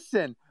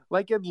listen,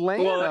 like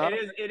Atlanta. Well,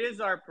 it is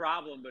our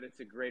problem, but it's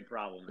a great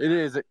problem. It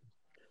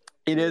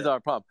is our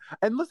problem.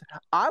 And listen,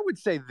 I would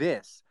say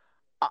this.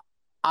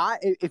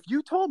 If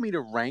you told me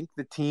to rank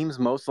the teams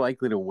most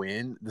likely to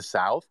win the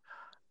South,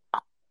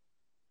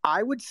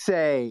 I would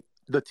say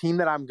the team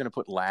that I'm going to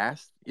put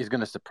last is going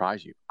to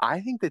surprise you.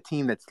 I think the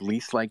team that's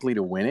least likely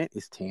to win it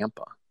is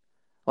Tampa.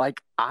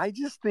 Like, I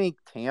just think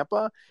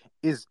Tampa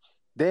is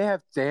 – they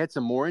had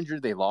some more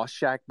injuries. They lost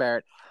Shaq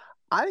Barrett.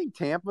 I think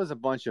Tampa's a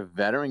bunch of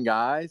veteran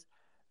guys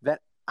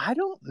that I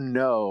don't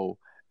know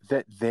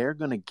that they're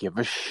going to give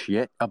a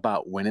shit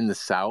about winning the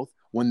South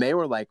when they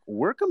were like,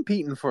 we're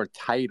competing for a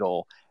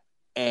title.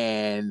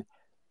 And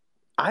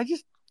I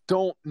just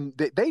don't –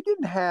 they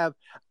didn't have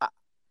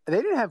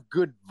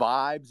good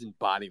vibes and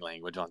body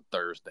language on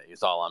Thursday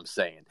is all I'm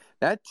saying.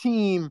 That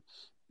team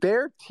 –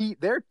 They're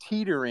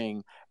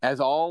teetering as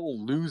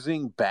all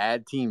losing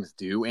bad teams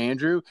do,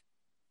 Andrew.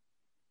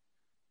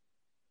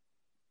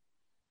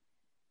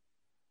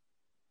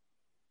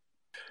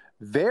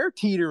 They're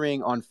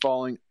teetering on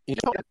falling. If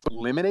you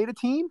eliminate a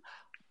team,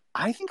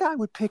 I think I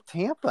would pick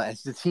Tampa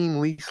as the team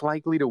least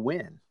likely to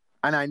win.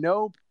 And I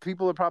know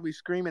people are probably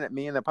screaming at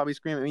me, and they'll probably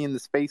scream at me in the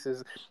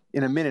spaces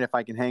in a minute if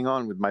I can hang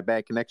on with my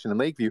bad connection in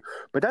Lakeview.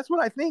 But that's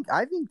what I think.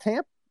 I think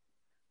Tampa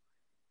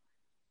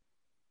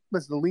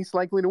was the least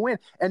likely to win,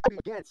 and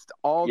against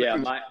all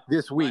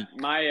this week.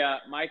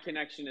 My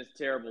connection is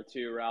terrible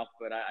too, Ralph.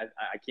 But I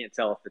can't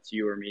tell if it's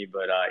you or me.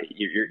 But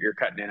you're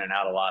cutting in and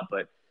out a lot.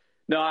 But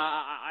no,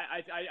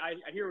 I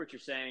hear what you're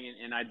saying,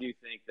 and I do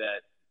think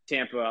that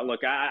Tampa.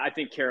 Look, I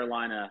think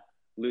Carolina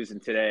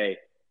losing today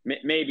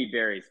maybe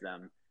buries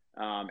them.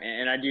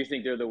 And I do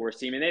think they're the worst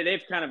team. And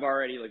they've kind of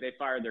already, like, they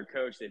fired their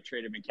coach. They've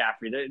traded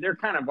McCaffrey. They're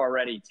kind of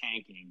already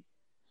tanking.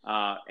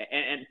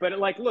 But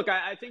like, look,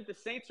 I think the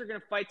Saints are going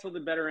to fight till the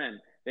better end.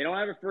 They don't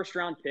have a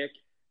first-round pick.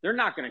 They're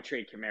not going to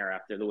trade Kamara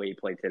after the way he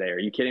played today. Are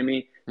you kidding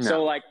me? No.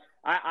 So, like,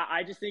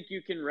 I just think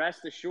you can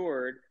rest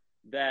assured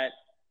that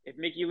if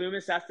Mickey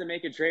Loomis has to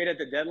make a trade at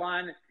the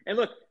deadline, and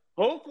look,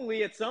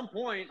 hopefully at some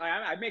point,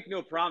 I make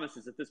no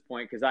promises at this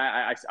point because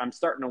I'm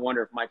starting to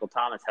wonder if Michael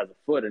Thomas has a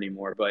foot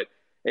anymore. But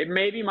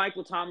maybe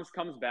Michael Thomas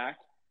comes back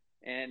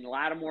and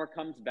Lattimore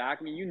comes back.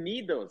 I mean, you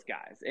need those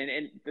guys.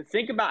 And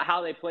think about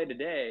how they play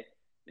today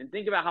and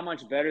think about how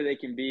much better they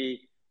can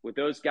be with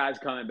those guys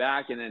coming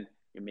back. And then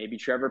maybe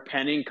Trevor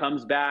Penning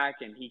comes back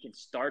and he can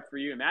start for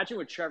you. Imagine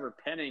what Trevor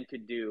Penning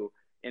could do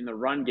in the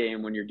run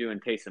game when you're doing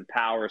pace and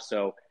power.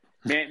 So,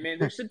 man,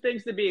 there's some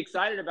things to be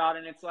excited about.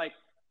 And it's like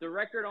the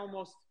record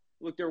almost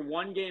 – look, they're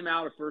one game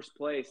out of first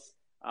place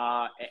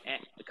and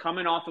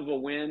coming off of a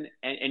win,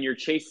 and you're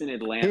chasing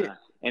Atlanta.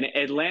 And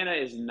Atlanta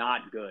is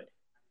not good.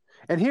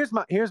 And here's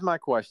my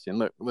question.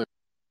 Look.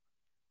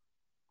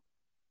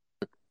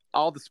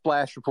 All the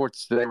splash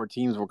reports today where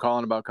teams were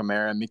calling about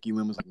Kamara, and Mickey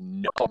Loomis was like,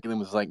 no. Mickey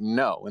Loomis was like,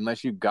 no,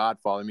 unless you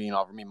godfather me and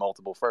offer me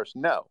multiple firsts,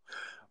 no.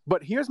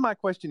 But here's my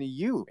question to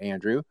you,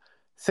 Andrew.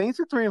 Saints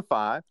are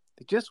 3-5.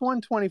 They just won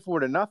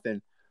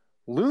 24-0.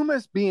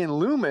 Loomis being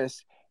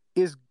Loomis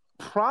is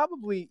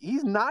probably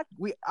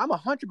I'm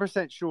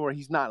 100% sure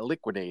he's not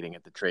liquidating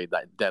at the trade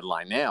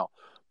deadline now.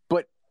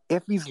 But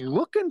if he's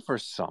looking for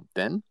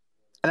something,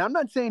 and I'm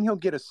not saying he'll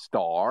get a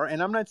star,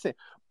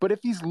 but if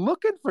he's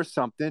looking for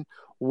something,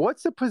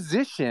 what's a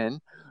position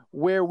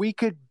where we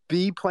could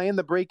be playing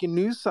the breaking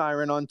news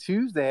siren on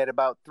Tuesday at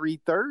about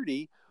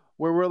 3:30,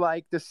 where we're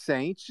like, the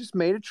Saints just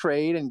made a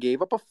trade and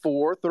gave up a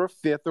fourth or a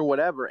fifth or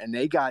whatever, and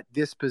they got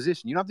this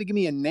position. You don't have to give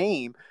me a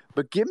name,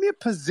 but give me a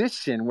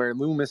position where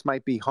Loomis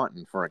might be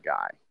hunting for a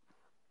guy.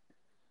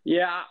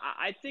 Yeah,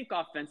 I think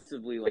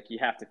offensively, like, you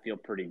have to feel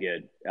pretty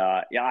good.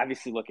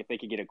 Obviously, look, if they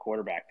could get a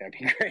quarterback, that'd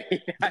be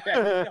great.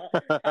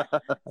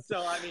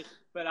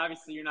 But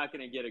obviously you're not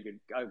going to get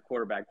a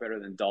quarterback better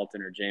than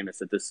Dalton or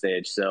Jameis at this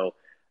stage. So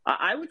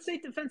I would say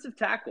defensive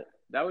tackle.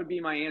 That would be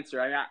my answer.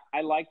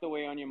 I like the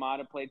way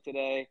Onyemata played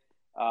today.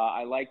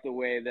 I like the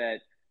way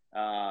that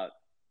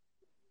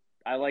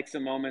I like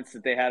some moments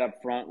that they had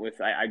up front with,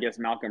 I guess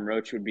Malcolm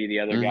Roach would be the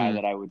other guy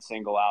that I would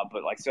single out.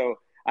 But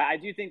I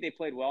do think they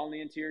played well in the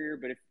interior,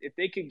 but if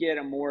they could get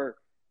a more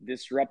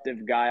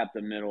disruptive guy up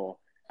the middle,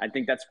 I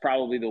think that's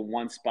probably the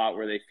one spot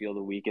where they feel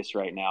the weakest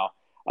right now.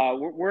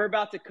 We're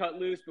about to cut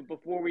loose, but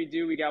before we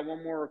do, we got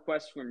one more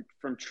request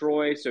from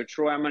Troy. So,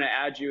 Troy, I'm going to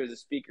add you as a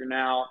speaker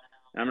now,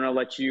 and I'm going to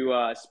let you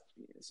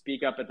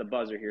speak up at the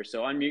buzzer here.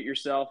 So unmute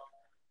yourself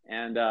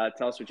and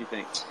tell us what you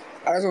think.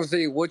 I just want to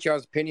see what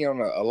y'all's opinion on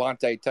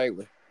Alontae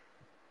Taylor.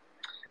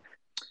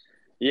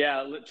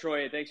 Yeah,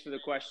 Troy, thanks for the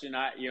question.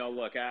 I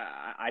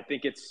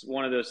think it's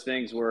one of those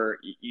things where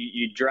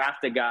you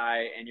draft a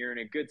guy and you're in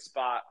a good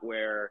spot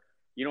where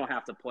you don't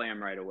have to play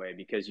him right away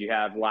because you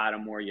have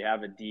Lattimore, you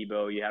have a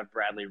Debo, you have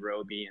Bradley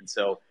Roby. And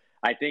so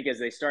I think as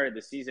they started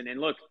the season, and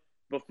look,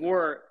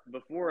 before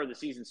the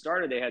season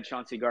started, they had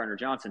Chauncey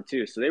Gardner-Johnson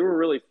too. So they were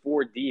really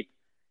 4 deep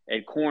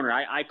at corner.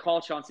 I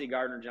call Chauncey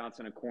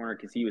Gardner-Johnson a corner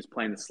because he was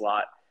playing the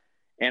slot.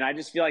 And I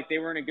just feel like they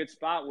were in a good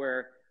spot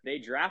where they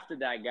drafted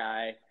that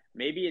guy.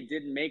 Maybe it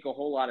didn't make a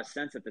whole lot of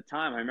sense at the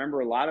time. I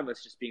remember a lot of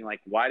us just being like,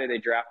 why did they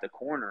draft a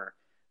corner?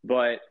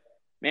 But,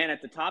 man,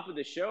 at the top of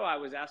the show, I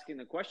was asking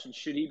the question,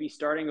 should he be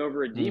starting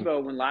over a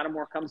Debo when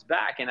Lattimore comes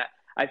back? And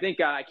I think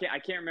I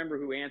can't remember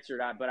who answered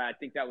that, but I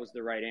think that was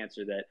the right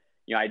answer, that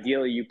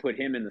ideally you put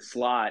him in the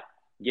slot,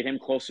 get him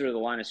closer to the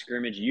line of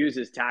scrimmage, use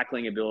his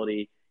tackling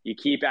ability. You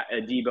keep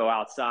a Debo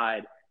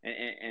outside,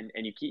 and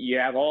you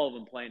have all of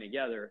them playing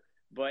together.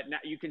 But now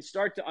you can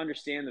start to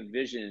understand the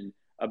vision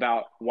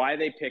about why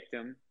they picked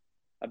him,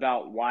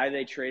 about why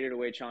they traded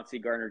away Chauncey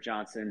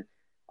Gardner-Johnson.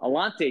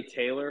 Alontae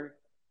Taylor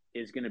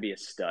is going to be a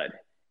stud.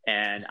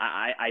 And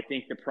I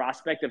think the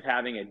prospect of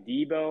having a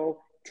Debo,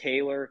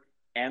 Taylor,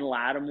 and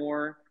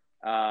Lattimore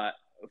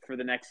for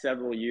the next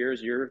several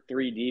years, you're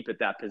 3 deep at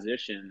that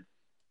position.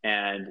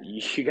 And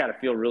you got to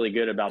feel really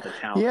good about the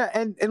talent. Yeah,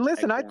 and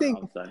listen, I think,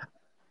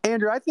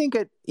 Andrew,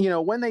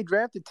 when they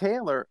drafted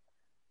Taylor,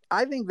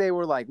 I think they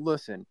were like,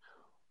 listen,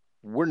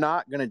 we're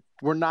not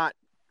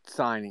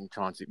signing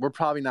Chauncey. We're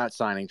probably not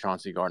signing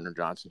Chauncey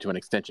Gardner-Johnson to an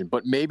extension,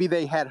 but maybe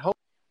they had hope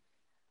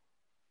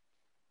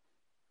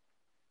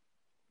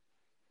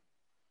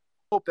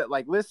that,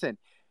 like, listen,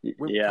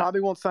 we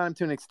probably won't sign him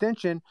to an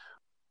extension,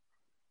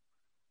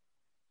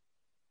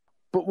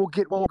 but we'll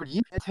get one more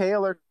year.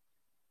 Taylor,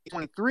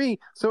 23.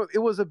 So it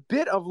was a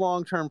bit of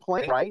long-term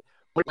plan, right?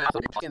 And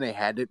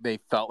they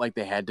felt like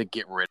they had to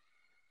get rid of.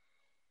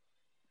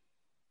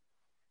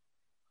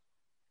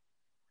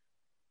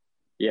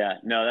 Yeah,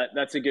 no,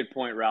 that's a good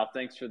point, Ralph.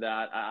 Thanks for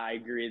that. I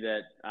agree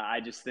that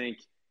I just think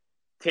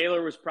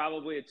Taylor was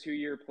probably a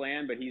 2-year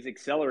plan, but he's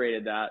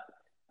accelerated that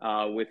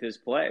with his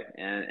play.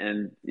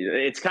 And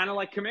it's kind of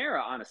like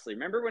Kamara, honestly.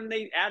 Remember when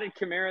they added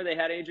Kamara, they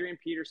had Adrian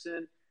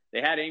Peterson, they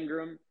had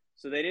Ingram.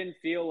 So they didn't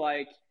feel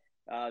like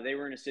they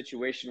were in a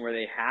situation where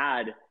they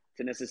had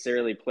to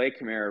necessarily play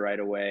Kamara right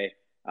away.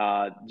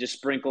 Just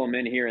sprinkle him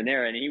in here and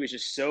there. And he was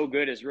just so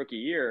good his rookie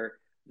year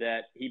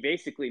that he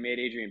basically made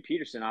Adrian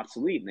Peterson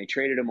obsolete. And they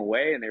traded him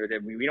away, and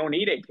we don't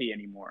need AP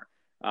anymore.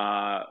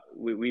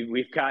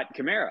 We've got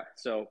Kamara.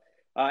 So,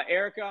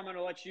 Erica, I'm going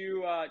to let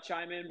you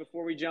chime in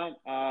before we jump.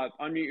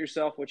 Unmute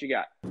yourself. What you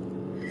got?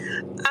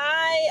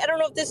 I don't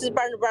know if this is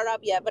brought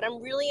up yet, but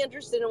I'm really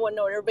interested in what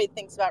everybody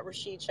thinks about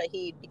Rashid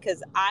Shaheed,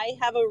 because I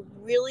have a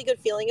really good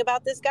feeling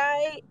about this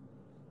guy,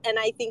 and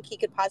I think he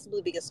could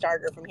possibly be a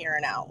starter from here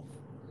on out.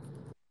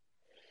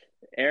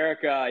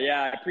 Erica,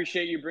 yeah, I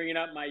appreciate you bringing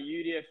up my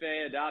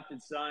UDFA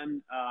adopted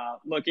son.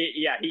 Look,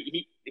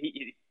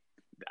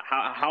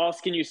 how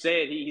else can you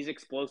say it? He's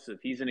explosive.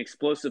 He's an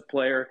explosive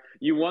player.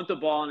 You want the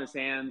ball in his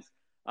hands.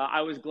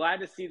 I was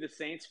glad to see the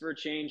Saints, for a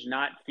change,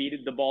 not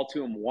feeded the ball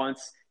to him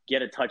once,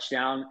 get a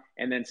touchdown,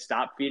 and then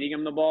stop feeding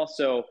him the ball.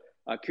 So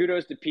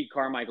kudos to Pete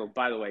Carmichael.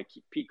 By the way,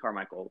 Pete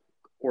Carmichael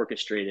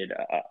orchestrated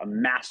a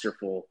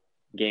masterful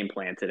game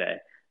plan today.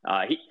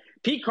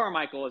 Pete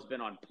Carmichael has been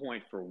on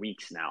point for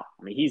weeks now.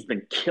 I mean, he's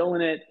been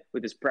killing it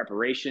with his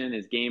preparation,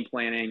 his game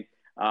planning.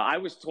 I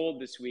was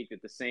told this week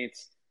that the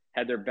Saints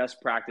had their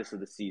best practice of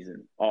the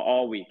season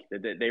all week.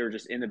 That they were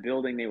just in the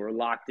building. They were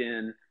locked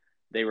in.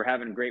 They were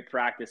having great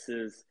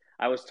practices.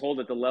 I was told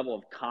that the level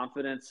of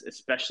confidence,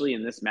 especially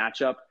in this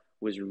matchup,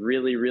 was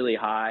really, really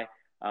high.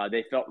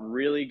 They felt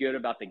really good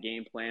about the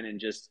game plan and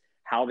just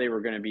how they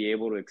were going to be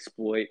able to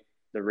exploit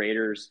the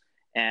Raiders.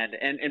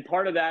 And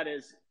part of that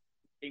is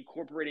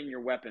incorporating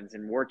your weapons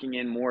and working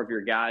in more of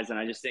your guys. And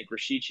I just think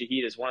Rashid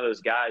Shaheed is one of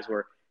those guys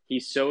where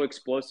he's so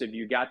explosive.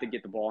 You got to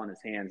get the ball in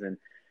his hands. And,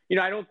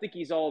 I don't think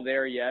he's all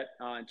there yet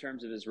in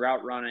terms of his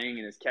route running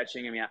and his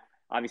catching. I mean,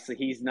 obviously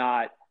he's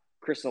not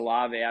Chris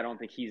Olave. I don't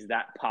think he's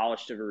that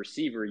polished of a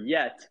receiver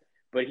yet,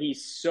 but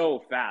he's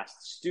so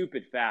fast,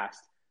 stupid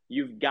fast.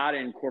 You've got to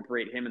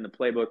incorporate him in the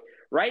playbook.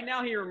 Right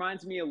now, he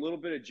reminds me a little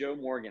bit of Joe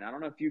Morgan. I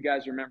don't know if you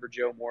guys remember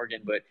Joe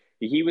Morgan, but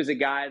he was a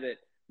guy that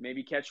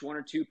maybe catch one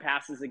or two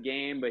passes a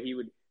game, but he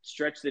would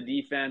stretch the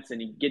defense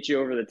and he'd get you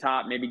over the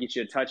top, maybe get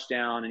you a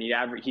touchdown, and he'd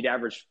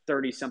average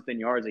 30-something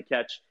yards a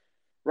catch.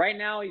 Right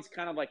now, he's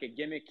kind of like a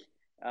gimmick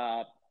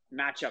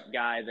matchup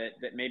guy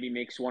that maybe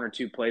makes one or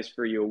two plays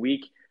for you a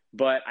week.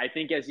 But I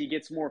think as he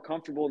gets more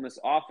comfortable in this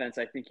offense,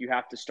 I think you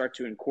have to start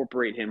to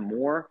incorporate him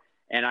more.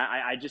 And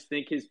I just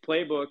think his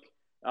playbook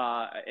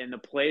and the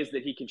plays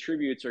that he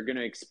contributes are going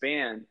to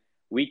expand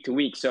week to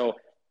week. So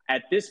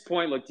at this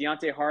point, look,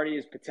 Deontay Hardy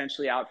is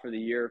potentially out for the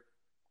year.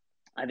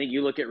 I think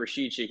you look at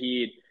Rashid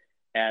Shaheed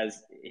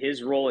as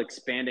his role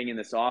expanding in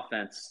this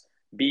offense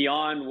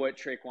beyond what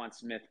Traquan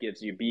Smith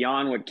gives you,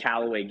 beyond what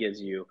Callaway gives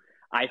you.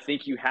 I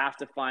think you have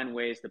to find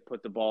ways to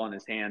put the ball in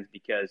his hands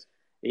because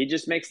he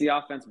just makes the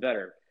offense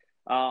better.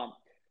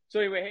 So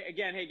anyway,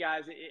 again, hey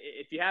guys,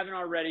 if you haven't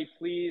already,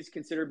 please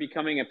consider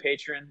becoming a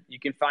patron. You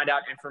can find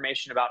out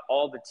information about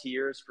all the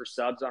tiers for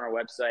subs on our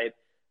website.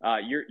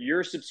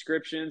 Your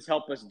subscriptions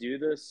help us do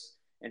this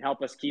and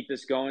help us keep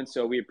this going.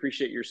 So we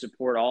appreciate your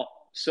support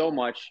so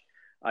much.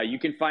 You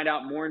can find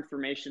out more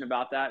information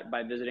about that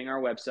by visiting our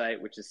website,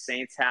 which is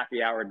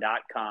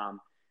saintshappyhour.com.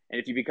 And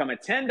if you become a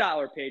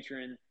 $10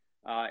 patron,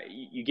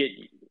 you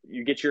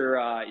get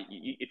your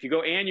if you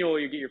go annual,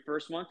 you get your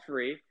first month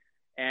free.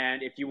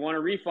 And if you want a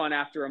refund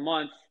after a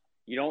month,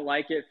 you don't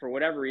like it for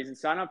whatever reason,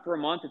 sign up for a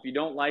month. If you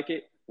don't like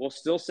it, we'll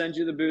still send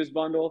you the booze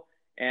bundle,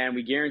 and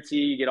we guarantee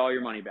you get all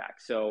your money back.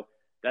 So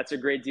that's a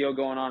great deal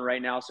going on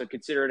right now. So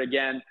consider it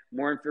again.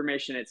 More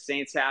information at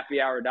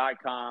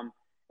saintshappyhour.com.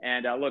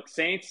 And look,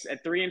 Saints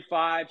at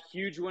 3-5,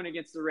 huge win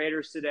against the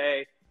Raiders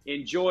today.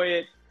 Enjoy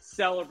it,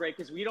 celebrate,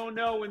 because we don't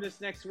know when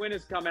this next win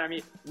is coming. I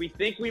mean, we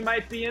think we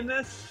might be in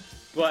this,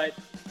 but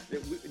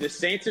the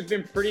Saints have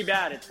been pretty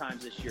bad at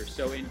times this year.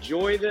 So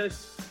enjoy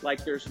this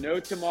like there's no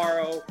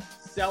tomorrow.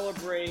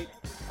 Celebrate.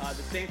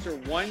 The Saints are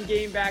one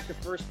game back to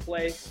first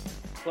place.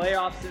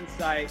 Playoffs in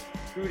sight.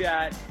 Who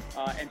dat?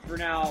 And for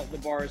now, the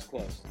bar is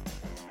closed.